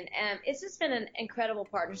way? And it's just been an incredible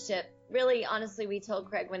partnership. Really, honestly, we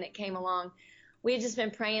told Craig when it came along, we had just been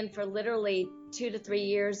praying for literally 2 to 3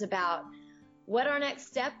 years about what our next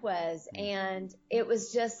step was. And it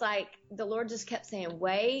was just like the Lord just kept saying,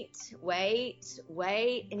 wait.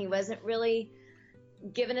 And he wasn't really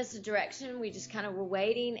giving us a direction. We just kind of were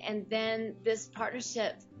waiting. And then this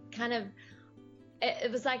partnership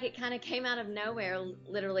it was like it kind of came out of nowhere,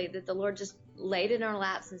 literally, that the Lord just laid it in our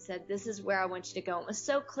laps and said, this is where I want you to go. It was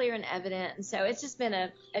so clear and evident. And so it's just been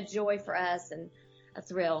a joy for us and a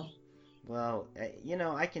thrill. Well,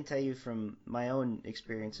 I can tell you from my own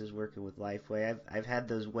experiences working with Lifeway, I've had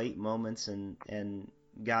those wait moments, and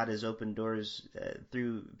God has opened doors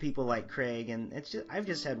through people like Craig, and I've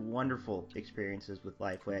just had wonderful experiences with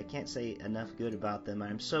Lifeway. I can't say enough good about them.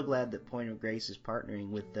 I'm so glad that Point of Grace is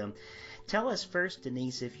partnering with them. Tell us first,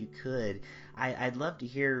 Denise, if you could, I'd love to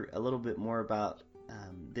hear a little bit more about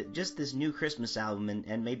just this new Christmas album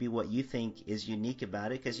and maybe what you think is unique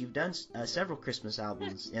about it, because you've done several Christmas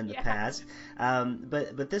albums in the past,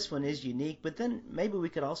 but this one is unique. But then maybe we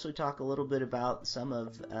could also talk a little bit about some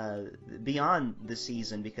of beyond the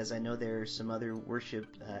season, because I know there are some other worship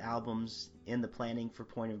albums in the planning for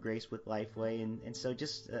Point of Grace with Lifeway, and so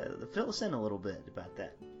just fill us in a little bit about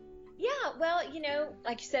that. Yeah, well,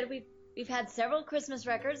 like you said, we've had several Christmas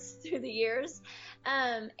records through the years.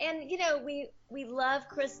 And, you know, we love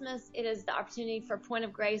Christmas. It is the opportunity for Point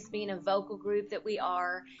of Grace, being a vocal group that we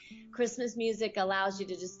are. Christmas music allows you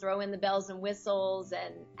to just throw in the bells and whistles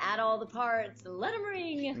and add all the parts and let them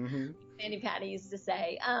ring. Mm-hmm. Manny Patty used to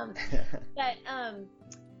say. But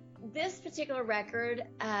this particular record,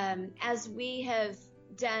 as we have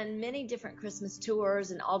done many different Christmas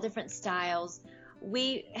tours and all different styles,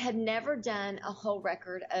 we had never done a whole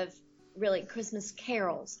record of really Christmas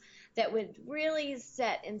carols that would really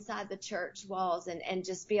set inside the church walls and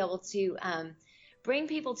just be able to bring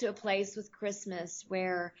people to a place with Christmas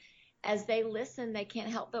where as they listen, they can't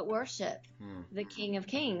help but worship the King of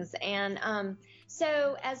Kings. And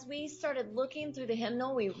so as we started looking through the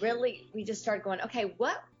hymnal, we just started going, okay,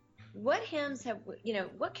 what hymns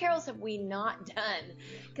what carols have we not done?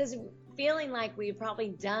 Because feeling like we've probably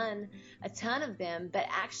done a ton of them, but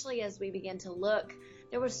actually as we began to look,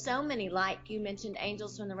 there were so many, like you mentioned,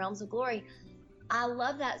 Angels from the Realms of Glory. I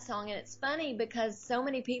love that song, and it's funny because so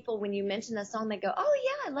many people, when you mention that song, they go, oh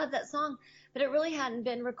yeah, I love that song, but it really hadn't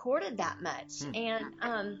been recorded that much.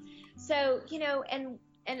 And so, you know, and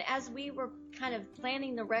as we were kind of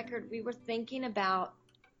planning the record, we were thinking about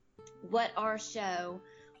what our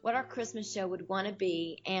Christmas show would want to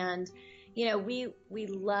be. And, you know, we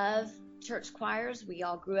love church choirs. We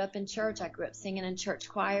all grew up in church. I grew up singing in church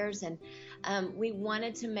choirs, and we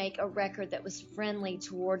wanted to make a record that was friendly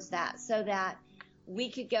towards that, so that we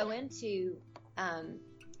could go into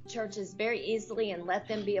churches very easily and let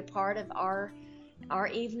them be a part of our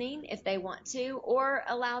evening if they want to, or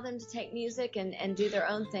allow them to take music and do their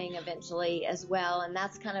own thing eventually as well. And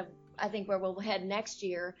that's kind of, I think, where we'll head next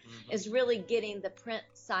year, is really getting the print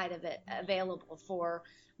side of it available for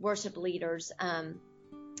worship leaders.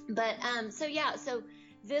 So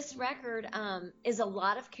this record is a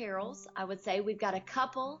lot of carols. I would say we've got a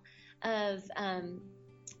couple of,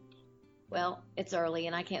 well, it's early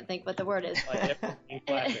and I can't think what the word is.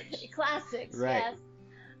 Classics. Classics, Right.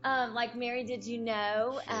 yes. Like Mary Did You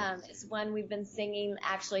Know is one we've been singing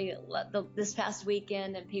actually this past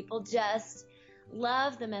weekend, and people just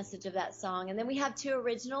love the message of that song. And then we have two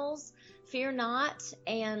originals, Fear Not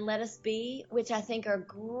and Let Us Be, which I think are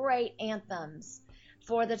great anthems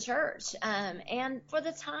for the church, and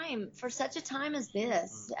for such a time as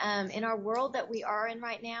this, in our world that we are in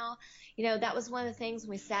right now. You know, that was one of the things when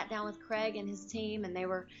we sat down with Craig and his team, and they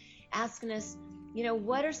were asking us, you know,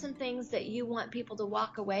 what are some things that you want people to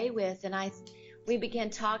walk away with? And we began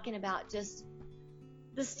talking about just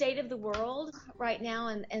the state of the world right now,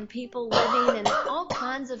 and people living in all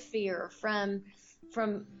kinds of fear, from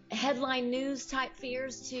headline news type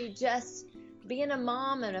fears to just being a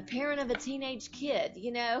mom and a parent of a teenage kid,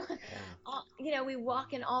 you know. We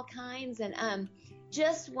walk in all kinds, and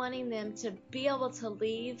just wanting them to be able to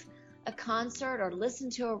leave a concert or listen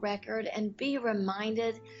to a record and be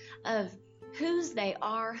reminded of whose they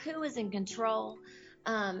are, who is in control.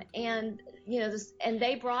 And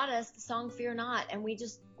they brought us the song Fear Not, and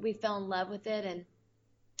we fell in love with it.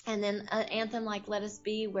 And then an anthem like Let Us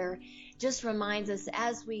Be, where just reminds us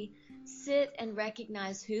as we sit and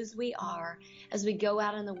recognize whose we are as we go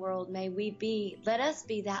out in the world, let us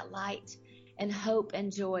be that light and hope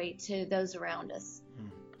and joy to those around us.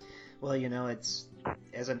 Well, you know, it's,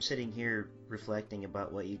 as I'm sitting here reflecting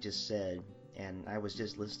about what you just said, and I was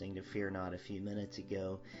just listening to Fear Not a few minutes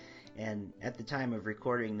ago, and at the time of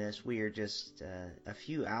recording this, we are just a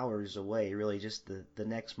few hours away, really just the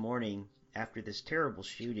next morning after this terrible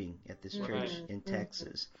shooting at this church in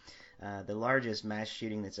Texas. The largest mass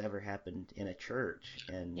shooting that's ever happened in a church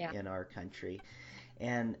in our country.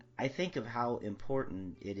 And I think of how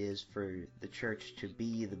important it is for the church to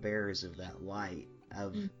be the bearers of that light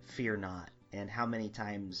of fear not, and how many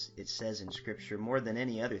times it says in Scripture, more than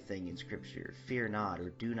any other thing in Scripture, fear not, or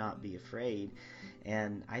do not be afraid.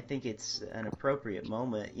 And I think it's an appropriate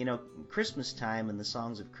moment. You know, Christmas time and the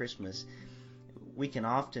songs of Christmas, we can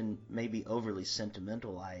often maybe overly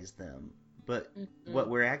sentimentalize them. But what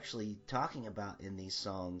we're actually talking about in these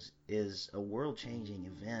songs is a world-changing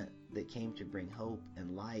event that came to bring hope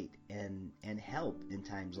and light and help in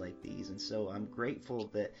times like these. And so I'm grateful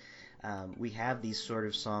that we have these sort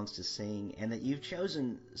of songs to sing, and that you've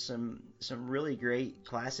chosen some really great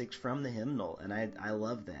classics from the hymnal. And I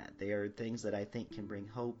love that. They are things that I think can bring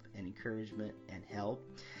hope and encouragement and help.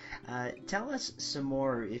 Tell us some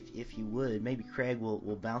more, if you would. Maybe Craig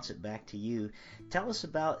will bounce it back to you. Tell us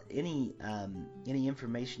about any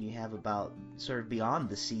information you have about sort of beyond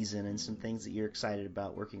the season and some things that you're excited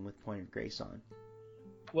about working with Point of Grace on.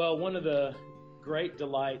 Well, one of the great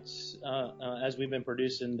delights as we've been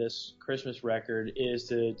producing this Christmas record is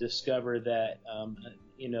to discover that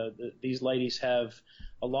these ladies have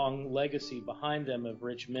a long legacy behind them of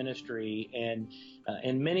rich ministry, and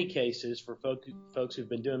in many cases, for folks who've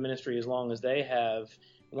been doing ministry as long as they have,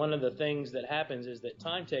 one of the things that happens is that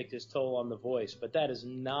time takes its toll on the voice, but that is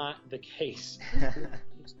not the case.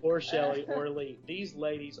 Or Shelley or Lee, these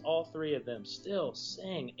ladies, all three of them, still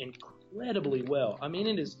sing incredibly well. I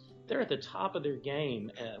mean, they're at the top of their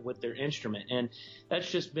game with their instrument, and that's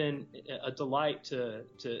just been a delight to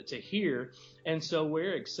hear. And so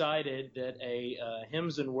we're excited that a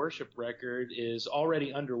hymns and worship record is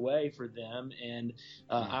already underway for them, and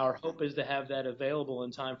our hope is to have that available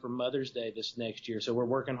in time for Mother's Day this next year. So we're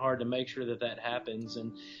working hard to make sure that happens,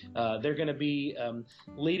 and they're going to be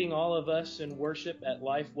leading all of us in worship at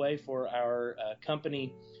Lifeway for our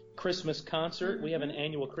company Christmas concert. We have an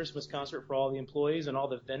annual Christmas concert for all the employees and all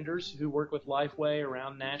the vendors who work with Lifeway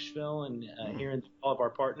around Nashville and here in all of our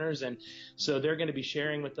partners. And so they're going to be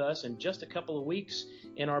sharing with us in just a couple of weeks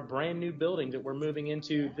in our brand new building that we're moving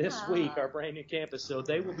into this week, our brand new campus. So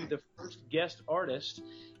they will be the first guest artist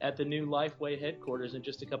at the new Lifeway headquarters in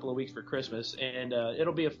just a couple of weeks for Christmas. And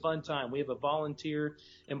it'll be a fun time. We have a volunteer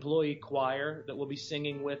employee choir that will be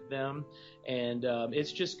singing with them. And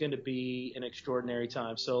it's just going to be an extraordinary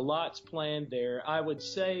time. So lots planned there. I would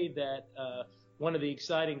say that one of the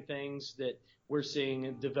exciting things that we're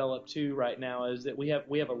seeing develop too right now is that we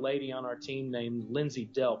have a lady on our team named Lindsay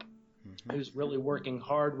Delp, who's really working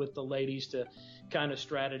hard with the ladies to kind of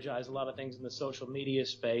strategize a lot of things in the social media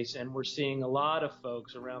space. And we're seeing a lot of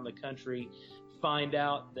folks around the country find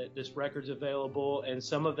out that this record's available, and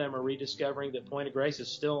some of them are rediscovering that Point of Grace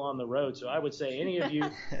is still on the road. So I would say any of you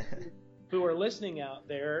who are listening out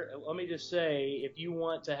there, let me just say, if you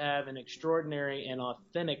want to have an extraordinary and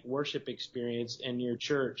authentic worship experience in your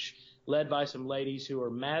church, led by some ladies who are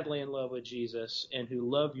madly in love with Jesus and who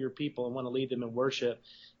love your people and want to lead them in worship,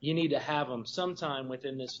 you need to have them sometime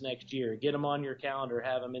within this next year. Get them on your calendar,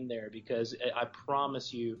 have them in there, because I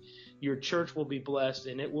promise you, your church will be blessed,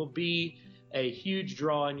 and it will be a huge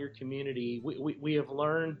draw in your community. We have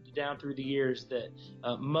learned down through the years that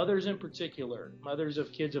mothers in particular, mothers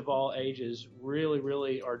of kids of all ages, really,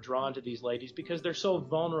 really are drawn to these ladies because they're so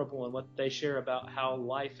vulnerable in what they share about how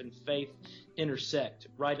life and faith intersect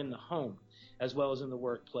right in the home as well as in the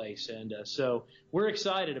workplace. And so we're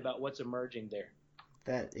excited about what's emerging there.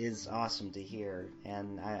 That is awesome to hear,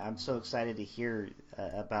 and I'm so excited to hear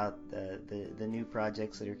about the new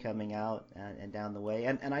projects that are coming out and down the way.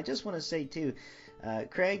 And I just want to say, too,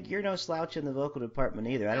 Craig, you're no slouch in the vocal department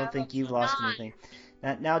either. I don't think you've lost anything.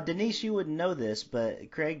 Now, Denise, you wouldn't know this, but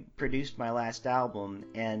Craig produced my last album,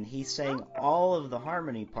 and he sang all of the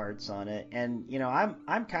harmony parts on it. And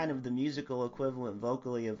I'm kind of the musical equivalent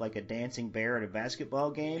vocally of like a dancing bear at a basketball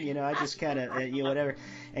game. I just kind of whatever.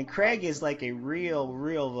 And Craig is like a real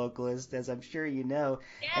vocalist, as I'm sure you know.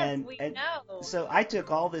 Yes, we know. So I took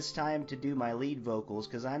all this time to do my lead vocals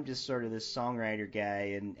because I'm just sort of this songwriter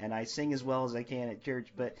guy, and I sing as well as I can at church.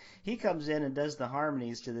 But he comes in and does the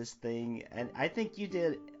harmonies to this thing, and I think you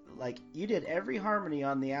did every harmony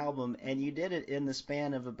on the album, and you did it in the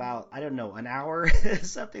span of about, I don't know, an hour,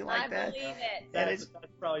 something like that. I believe it. That's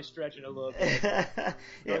probably stretching a little bit.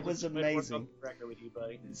 It was amazing. Record with you,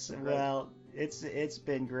 buddy. Well, it's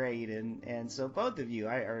been great, and so both of you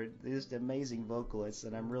are just amazing vocalists,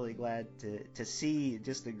 and I'm really glad to see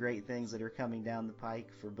just the great things that are coming down the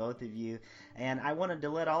pike for both of you. And I wanted to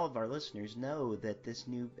let all of our listeners know that this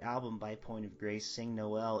new album by Point of Grace, Sing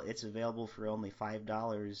Noel, it's available for only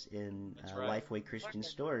 $5 in Lifeway Christian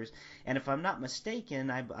stores. And if I'm not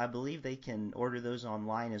mistaken, I believe they can order those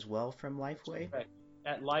online as well from Lifeway. Right.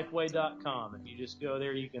 At lifeway.com. If you just go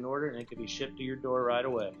there, you can order it, and it can be shipped to your door right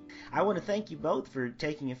away. I want to thank you both for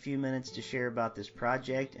taking a few minutes to share about this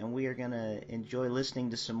project, and we are going to enjoy listening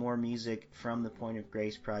to some more music from the Point of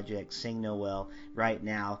Grace project, Sing Noel, right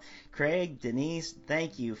now. Craig, Denise,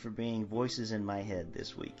 thank you for being voices in my head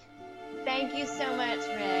this week. Thank you so much,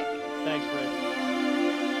 Rick. Thanks, Rick.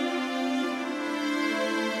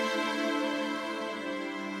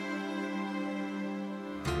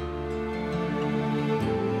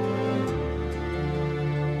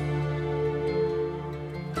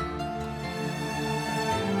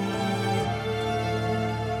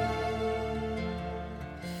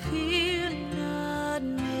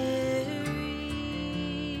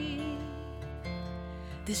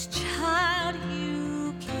 This child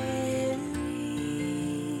you carry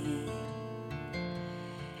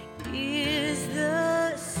is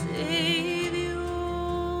the Savior.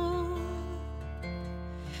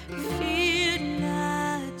 Fear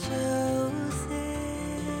not, Joseph.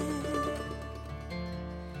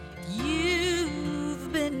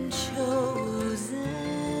 You've been chosen.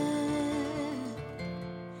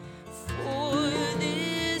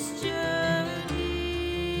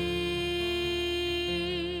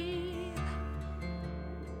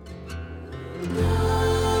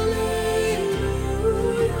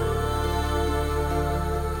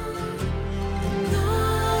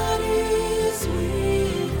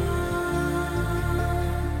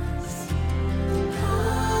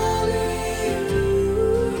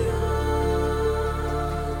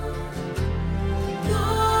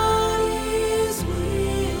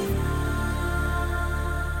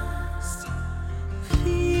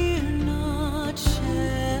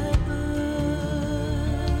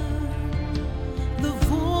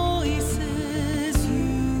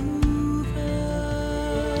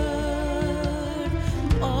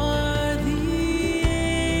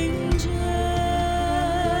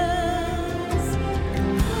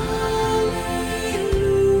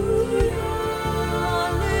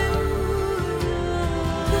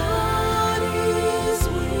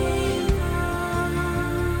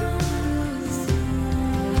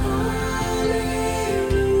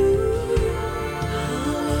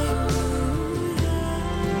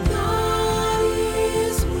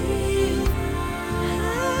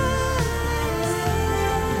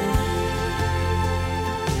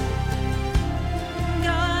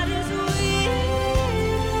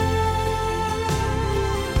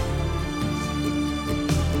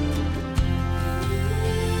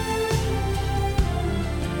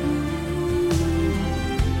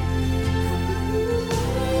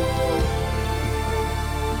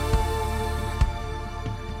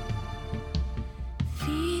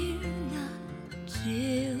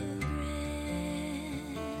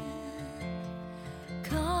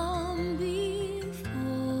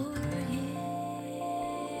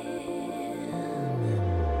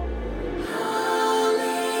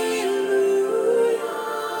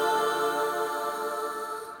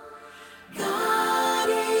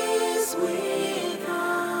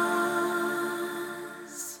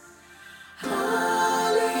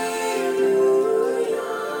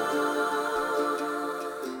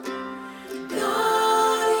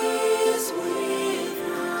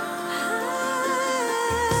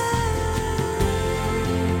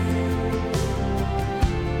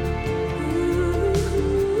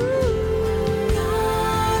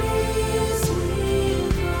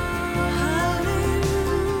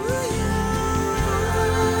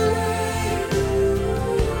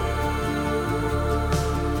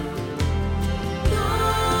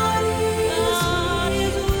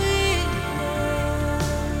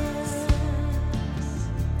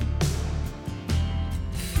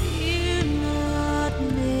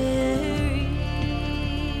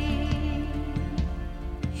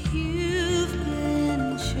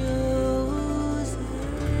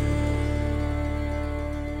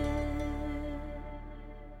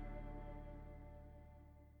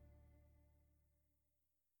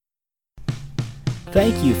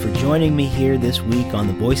 Thank you for joining me here this week on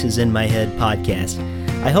the Voices in My Head podcast.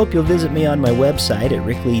 I hope you'll visit me on my website at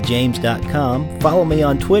rickleejames.com, follow me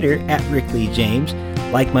on Twitter at rickleejames,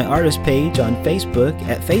 like my artist page on Facebook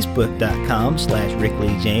at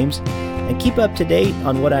facebook.com/rickleejames, and keep up to date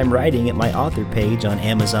on what I'm writing at my author page on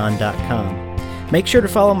amazon.com. Make sure to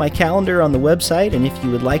follow my calendar on the website, and if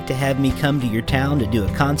you would like to have me come to your town to do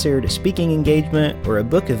a concert, a speaking engagement, or a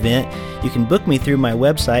book event, you can book me through my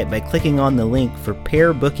website by clicking on the link for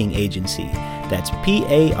Pair Booking Agency. That's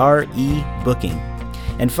Pare Booking.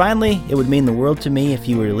 And finally, it would mean the world to me if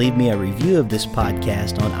you were to leave me a review of this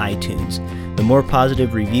podcast on iTunes. The more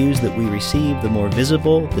positive reviews that we receive, the more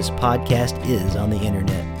visible this podcast is on the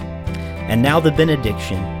internet. And now the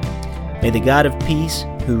benediction. May the God of peace,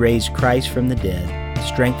 who raised Christ from the dead,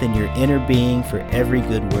 strengthen your inner being for every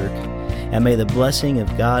good work. And may the blessing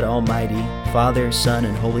of God Almighty, Father, Son,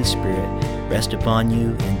 and Holy Spirit rest upon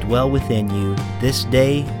you and dwell within you this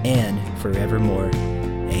day and forevermore.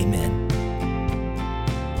 Amen.